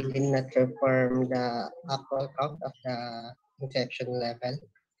we did not confirm the actual count of the infection level,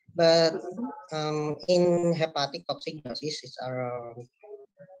 but in hepatic coccidiosis, it's around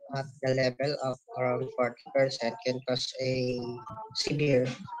at the level of around 40% can cause a severe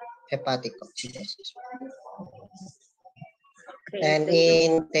hepatic coccidiosis. Okay, And thank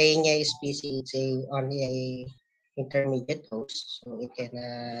you. in Taenia species, it's only a intermediate dose, so it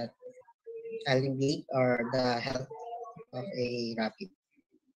cannot alleviate or the health of a rabbit.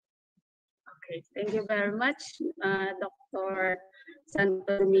 Okay, thank you very much, Dr.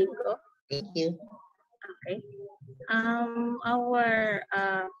 Santo Domingo. Thank you. Okay.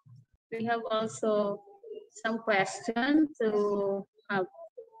 We have also some questions to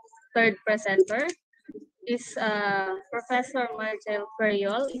third presenter. Is Professor Marcel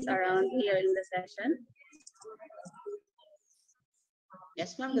Periol is around here in the session.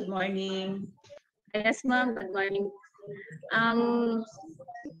 Yes, ma'am. Good morning. Yes, ma'am. Good morning.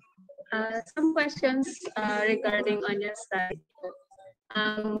 Some questions regarding on your study.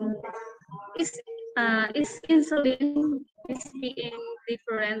 Is insulin is being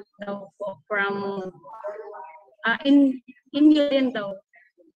different though from inulin though?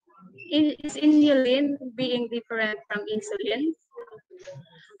 Is inulin being different from insulin?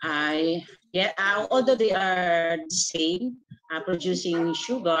 Yeah, although they are the same, producing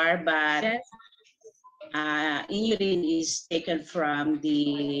sugar, but Yes. inulin is taken from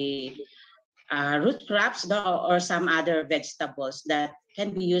the root crops or some other vegetables that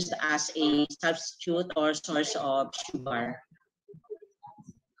can be used as a substitute or source of sugar.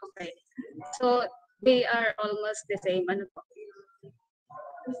 Okay. So they are almost the same. Ano po?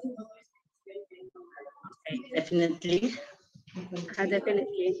 Okay, definitely.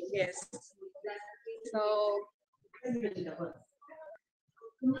 Definitely, yes. So,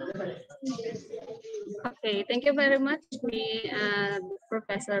 okay, thank you very much,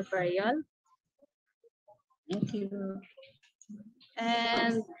 Professor Periol. Thank you.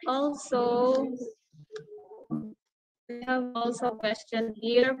 And also, we have also a question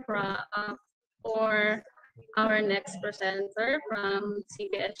here for our next presenter from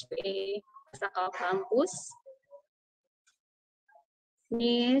CBHPA Sakal Campus,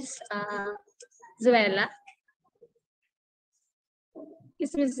 Miss Zuela.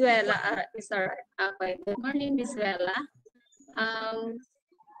 Is Miss Zuela is alright? Okay. Good morning, Miss Zuela.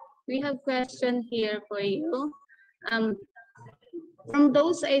 We have question here for you. From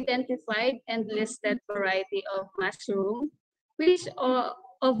those identified and listed variety of mushroom, which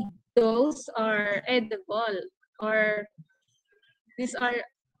of those are edible, or these are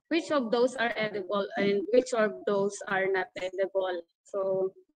which of those are edible and which of those are not edible.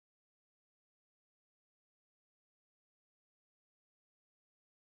 So